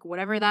to have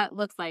whatever that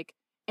looks like.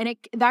 And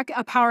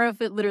a power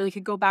outfit literally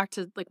could go back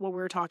to what we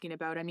were talking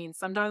about. I mean,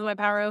 sometimes my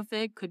power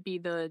outfit could be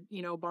the,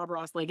 Bob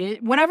Ross,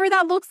 whatever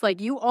that looks like,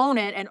 you own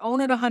it and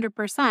own it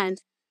 100%.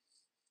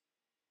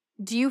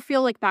 Do you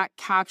feel like that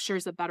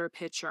captures a better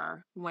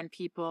picture when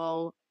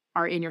people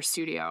are in your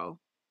studio?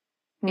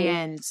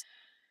 And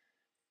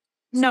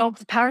no,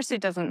 the power suit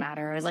doesn't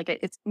matter.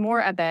 It's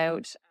more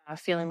about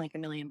feeling like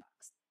 $1 million.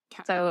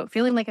 Okay. So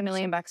feeling like $1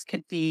 million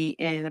could be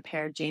in a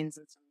pair of jeans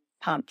and some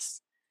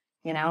pumps.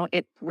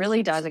 It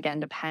really does, again,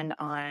 depend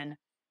on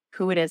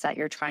who it is that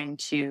you're trying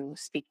to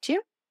speak to.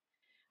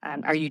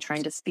 Are you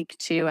trying to speak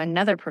to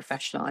another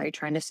professional? Are you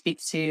trying to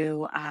speak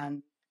to,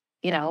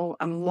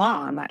 a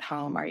mom at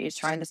home? Are you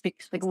trying to speak,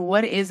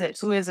 what is it?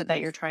 Who is it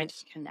that you're trying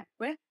to connect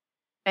with?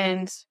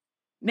 And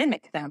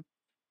mimic them.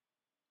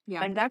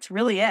 Yeah. And that's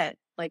really it.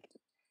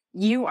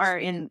 You are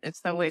in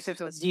some ways,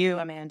 if it was you,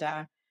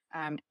 Amanda,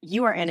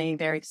 you are in a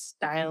very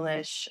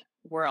stylish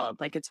world.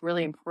 It's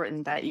really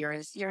important that you're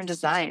in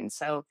design,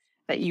 so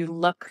that you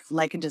look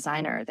like a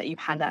designer, that you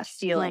have that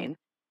feeling.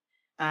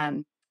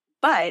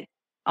 But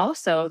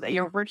also that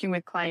you're working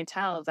with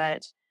clientele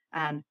that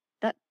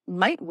that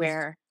might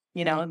wear,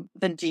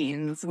 the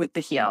jeans with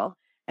the heel,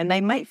 and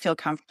they might feel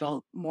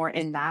comfortable more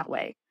in that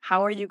way.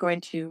 How are you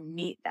going to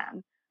meet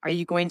them? Are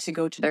you going to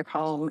go to their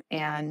home,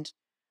 and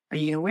are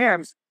you going to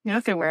wear,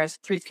 if they wear a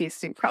 3-piece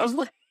suit,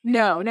 probably.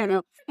 No.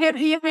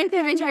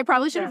 I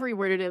probably should have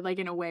reworded it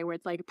in a way where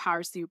it's a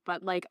power suit,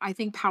 but I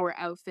think power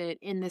outfit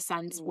in the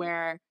sense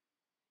where,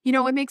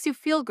 it makes you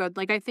feel good.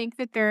 I think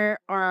that there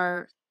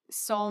are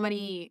so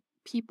many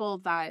people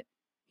that,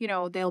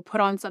 they'll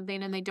put on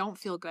something and they don't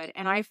feel good.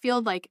 And I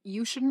feel like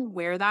you shouldn't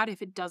wear that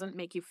if it doesn't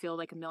make you feel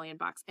like $1 million.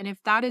 And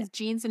if that is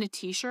jeans and a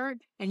t-shirt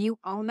and you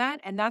own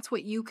that, and that's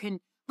what you can,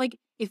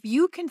 if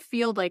you can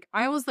feel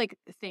I always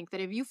think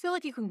that if you feel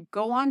like you can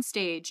go on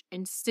stage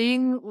and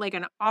sing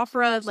an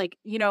opera,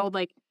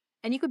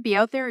 and you could be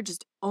out there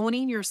just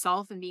owning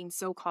yourself and being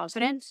so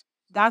confident,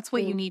 that's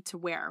what you need to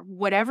wear,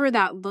 whatever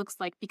that looks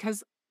like,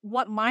 because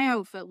what my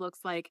outfit looks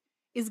like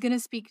is going to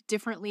speak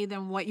differently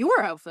than what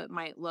your outfit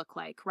might look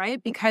like,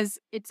 right? Because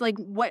it's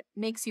what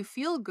makes you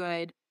feel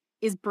good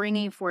is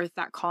bringing forth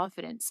that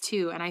confidence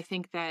too. And I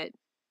think that,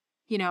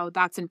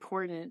 that's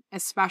important,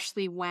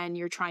 especially when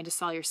you're trying to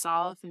sell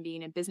yourself and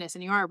being in business.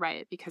 And you are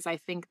right, because I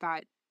think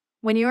that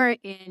when you're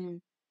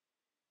in,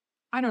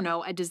 I don't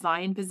know, a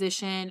design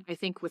position, I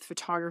think with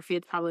photography,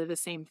 it's probably the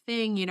same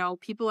thing.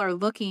 People are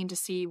looking to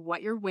see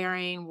what you're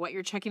wearing, what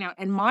you're checking out.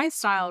 And my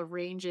style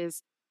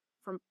ranges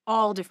from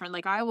all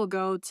different, I will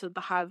go to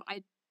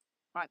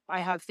I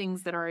have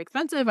things that are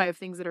expensive. I have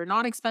things that are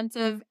not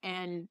expensive.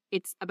 And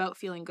it's about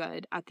feeling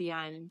good at the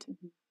end.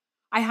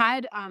 I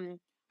had,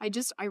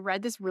 I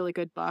read this really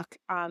good book.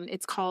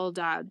 It's called,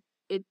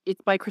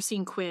 it's by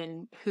Christine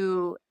Quinn,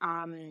 who,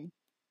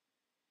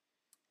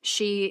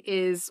 she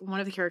is one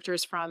of the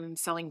characters from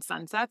Selling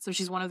Sunset. So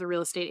she's one of the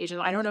real estate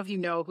agents. I don't know if you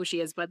know who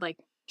she is, but like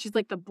she's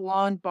like the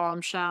blonde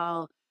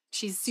bombshell.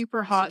 She's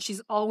super hot.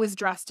 She's always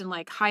dressed in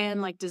like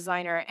high-end like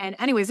designer. And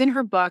anyways, in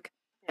her book,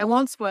 I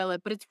won't spoil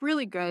it, but it's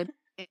really good.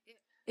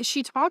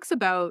 She talks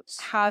about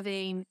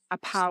having a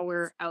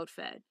power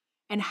outfit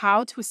and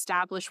how to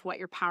establish what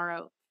your power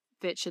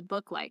outfit should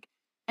look like.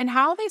 And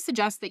how they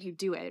suggest that you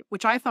do it,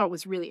 which I thought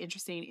was really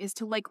interesting, is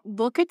to like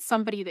look at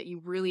somebody that you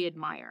really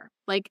admire.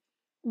 Like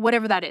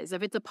whatever that is,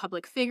 if it's a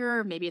public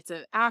figure, maybe it's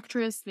an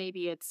actress,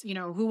 maybe it's, you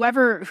know,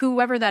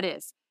 whoever that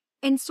is,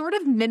 and sort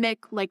of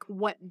mimic like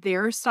what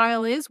their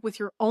style is with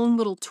your own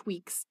little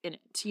tweaks in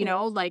it, you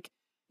know, like,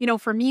 you know,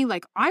 for me,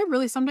 like I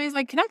really sometimes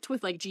like connect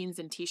with like jeans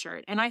and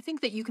t-shirt, and I think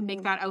that you can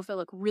make that outfit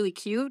look really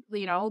cute,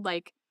 you know,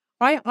 like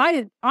I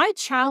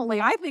challenge,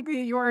 like, I think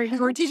your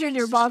t-shirt and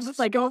your bottoms,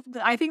 like, oh,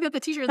 I think that the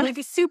t-shirt is like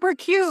super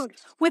cute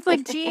with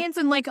like jeans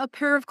and like a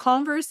pair of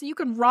Converse. You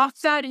can rock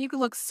that and you can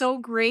look so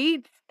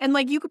great. And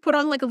like, you could put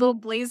on like a little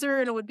blazer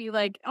and it would be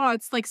like, oh,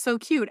 it's like so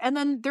cute. And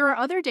then there are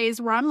other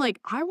days where I'm like,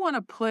 I want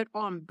to put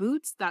on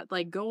boots that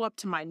like go up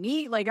to my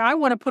knee. Like I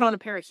want to put on a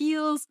pair of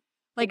heels.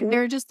 Like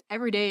they're just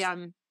every day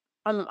I'm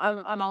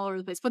all over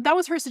the place. But that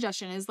was her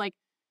suggestion, is like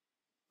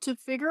to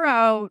figure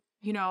out,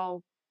 you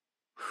know,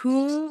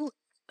 who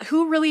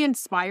really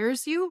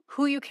inspires you,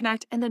 who you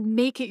connect, and then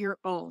make it your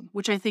own,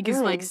 which I think is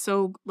like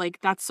so, like,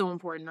 that's so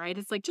important, right?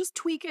 It's like, just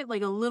tweak it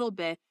like a little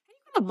bit. And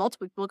you can have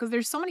multiple people, because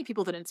there's so many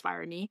people that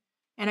inspire me.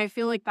 And I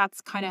feel like that's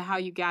kind of how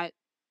you get,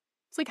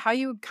 it's like how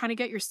you kind of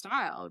get your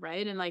style,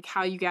 right? And like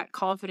how you get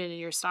confident in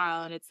your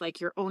style. And it's like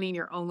you're owning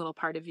your own little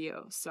part of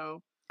you. So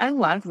I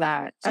love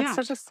that. That's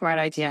such a smart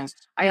idea.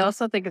 I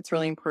also think it's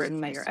really important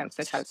that your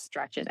outfit has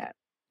stretch in it.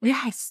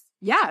 Yes.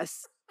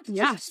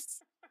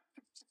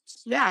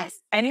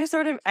 Any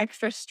sort of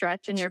extra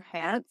stretch in your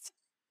pants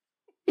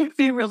would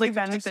be really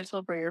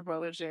beneficial for your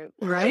photo shoot.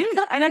 Right?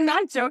 And I'm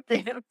not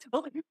joking. I'm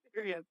totally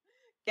serious.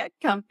 Get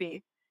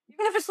comfy.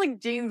 Even if it's like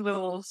jeans with a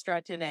little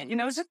stretch in it, you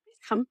know, just be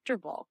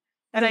comfortable.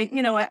 And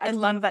I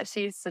love that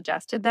she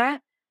suggested that.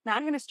 Now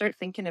I'm going to start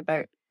thinking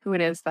about who it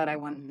is that I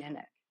want to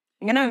mimic.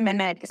 I'm going to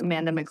mimic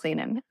Amanda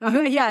McLennan.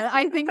 Yeah,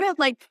 I think that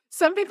like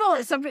some people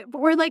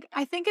were like,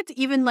 I think it's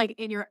even like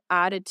in your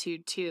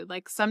attitude too.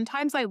 Like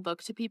sometimes I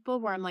look to people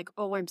where I'm like,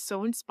 oh, I'm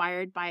so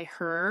inspired by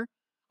her.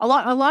 A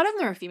lot of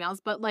them are females,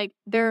 but like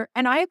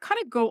and I kind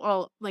of go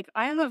all, like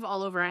I have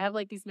all over. I have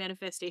like these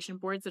manifestation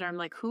boards that I'm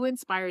like, who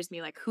inspires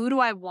me? Like who do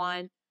I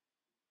want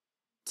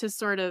to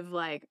sort of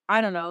like, I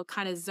don't know,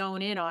 kind of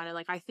zone in on it.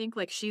 Like I think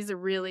like she's a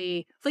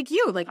really, like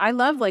you, like I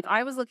love, like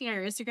I was looking at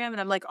your Instagram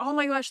and I'm like, oh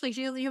my gosh, like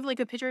you have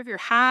like a picture of your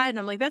hat, and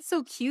I'm like, that's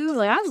so cute.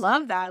 Like I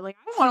love that. Like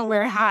I want to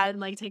wear a hat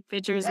and like take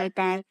pictures like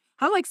that.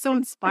 I'm like so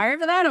inspired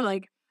for that. I'm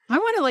like, I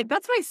want to, like,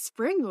 that's my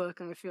spring look.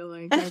 I feel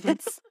like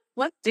it's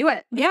let's do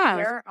it. Yeah,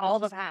 wear all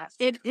the hats.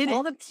 It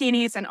all the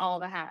bikinis and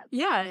all the hats.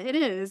 Yeah, it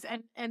is.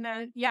 And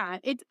yeah,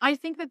 I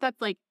think that that's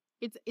like,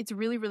 it's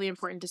really, really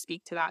important to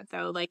speak to that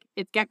though. Like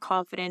get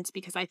confidence,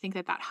 because I think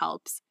that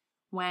helps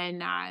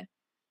when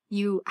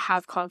you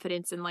have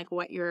confidence in like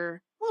what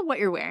you're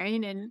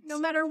wearing, and no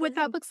matter what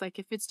that looks like,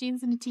 if it's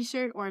jeans and a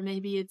t-shirt, or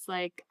maybe it's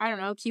like, I don't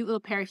know, cute little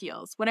pair of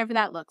heels, whatever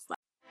that looks like.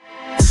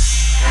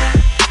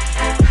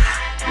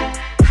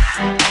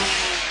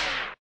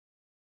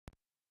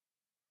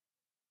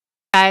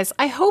 Guys,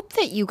 I hope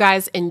that you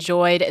guys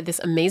enjoyed this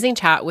amazing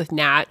chat with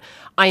Nat.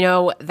 I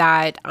know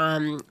that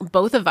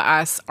both of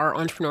us are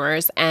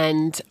entrepreneurs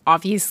and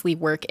obviously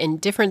work in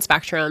different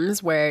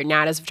spectrums, where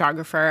Nat is a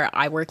photographer,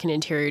 I work in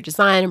interior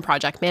design and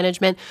project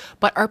management,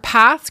 but our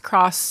paths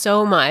cross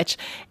so much,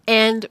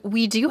 and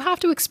we do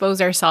have to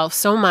expose ourselves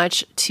so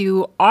much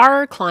to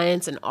our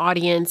clients and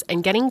audience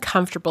and getting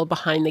comfortable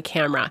behind the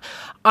camera.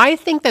 I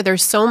think that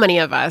there's so many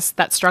of us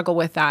that struggle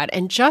with that,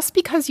 and just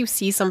because you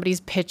see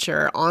somebody's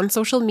picture on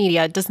social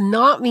media does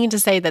not mean to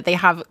say that they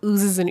have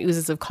oozes and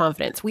oozes of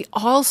confidence. We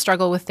all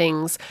struggle with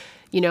things,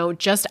 you know,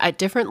 just at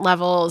different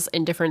levels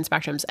and different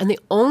spectrums. And the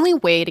only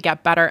way to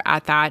get better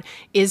at that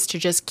is to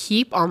just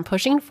keep on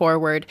pushing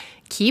forward,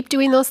 keep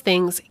doing those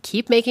things,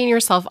 keep making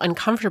yourself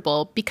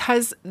uncomfortable,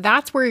 because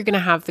that's where you're going to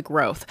have the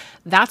growth.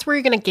 That's where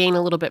you're going to gain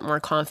a little bit more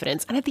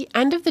confidence. And at the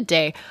end of the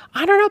day,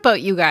 I don't know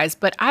about you guys,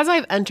 but as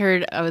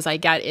I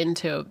get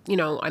into, you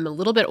know, I'm a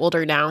little bit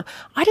older now,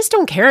 I just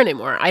don't care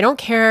anymore. I don't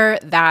care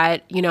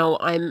that, you know,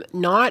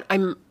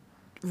 I'm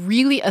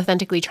really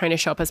authentically trying to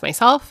show up as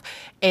myself.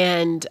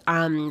 And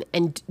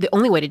the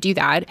only way to do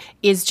that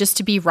is just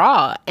to be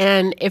raw.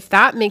 And if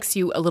that makes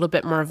you a little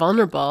bit more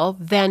vulnerable,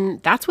 then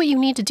that's what you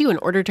need to do in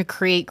order to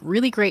create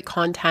really great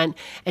content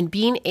and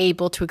being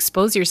able to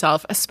expose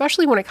yourself,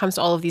 especially when it comes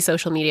to all of these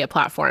social media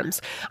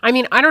platforms. I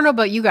mean, I don't know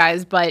about you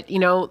guys, but you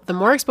know, the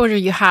more exposure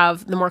you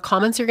have, the more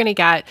comments you're going to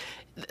get,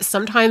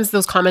 sometimes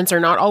those comments are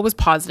not always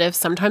positive.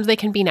 Sometimes they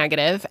can be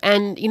negative.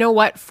 And you know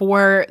what?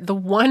 For the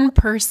one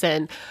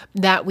person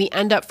that we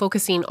end up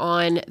focusing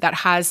on that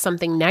has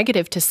something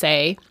negative to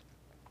say,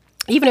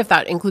 even if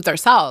that includes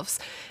ourselves,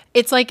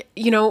 it's like,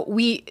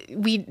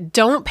 we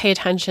don't pay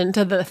attention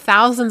to the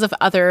thousands of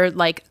other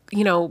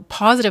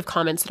positive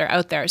comments that are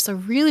out there. So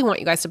really want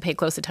you guys to pay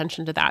close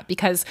attention to that,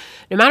 because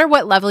no matter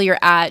what level you're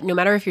at, no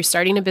matter if you're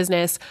starting a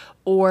business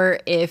or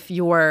if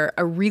you're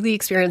a really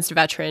experienced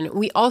veteran,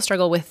 we all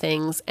struggle with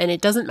things and it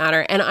doesn't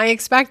matter. And I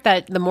expect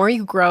that the more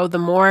you grow, the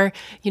more,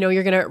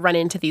 you're going to run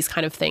into these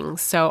kind of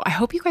things. So I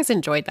hope you guys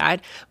enjoyed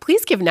that.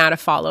 Please give Nat a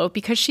follow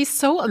because she's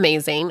so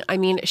amazing. I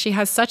mean, she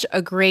has such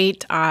a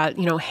great,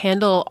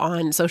 handle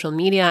on social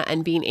media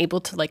and being able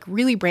to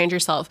really brand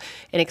yourself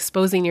and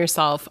exposing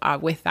yourself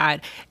with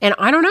that. And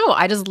I don't know,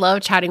 I just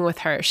love chatting with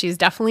her. She's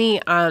definitely,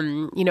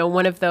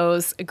 one of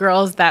those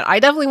girls that I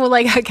definitely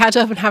will catch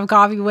up and have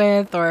coffee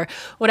with or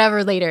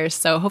whatever later.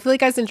 So hopefully you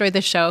guys enjoyed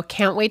this show.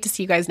 Can't wait to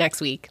see you guys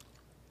next week.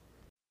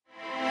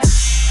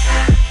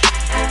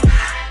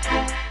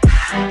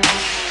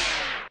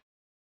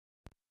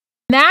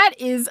 That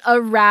is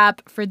a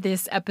wrap for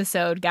this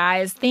episode,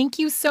 guys. Thank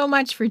you so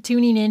much for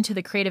tuning in to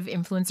the Creative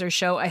Influencer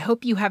Show. I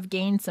hope you have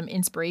gained some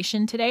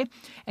inspiration today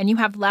and you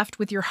have left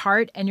with your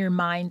heart and your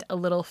mind a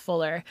little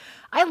fuller.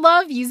 I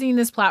love using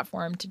this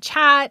platform to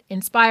chat,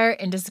 inspire,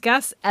 and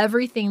discuss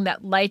everything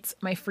that lights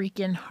my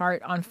freaking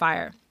heart on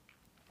fire.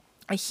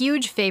 A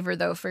huge favor,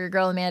 though, for your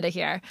girl Amanda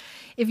here.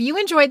 If you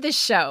enjoyed this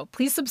show,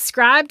 please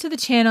subscribe to the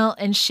channel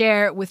and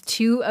share with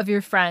 2 of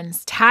your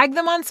friends. Tag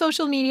them on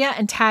social media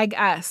and tag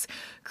us.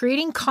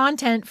 Creating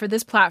content for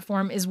this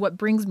platform is what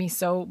brings me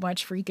so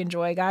much freaking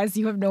joy, guys.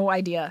 You have no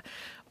idea.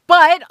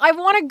 But I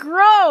want to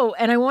grow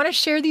and I want to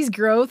share these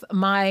growth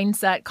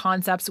mindset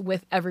concepts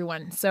with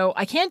everyone. So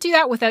I can't do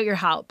that without your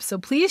help. So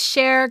please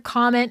share,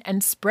 comment,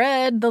 and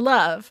spread the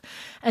love.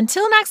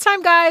 Until next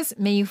time, guys,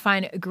 may you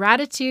find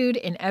gratitude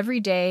in every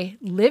day,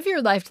 live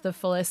your life to the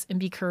fullest, and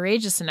be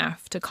courageous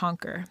enough to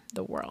conquer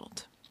the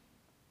world.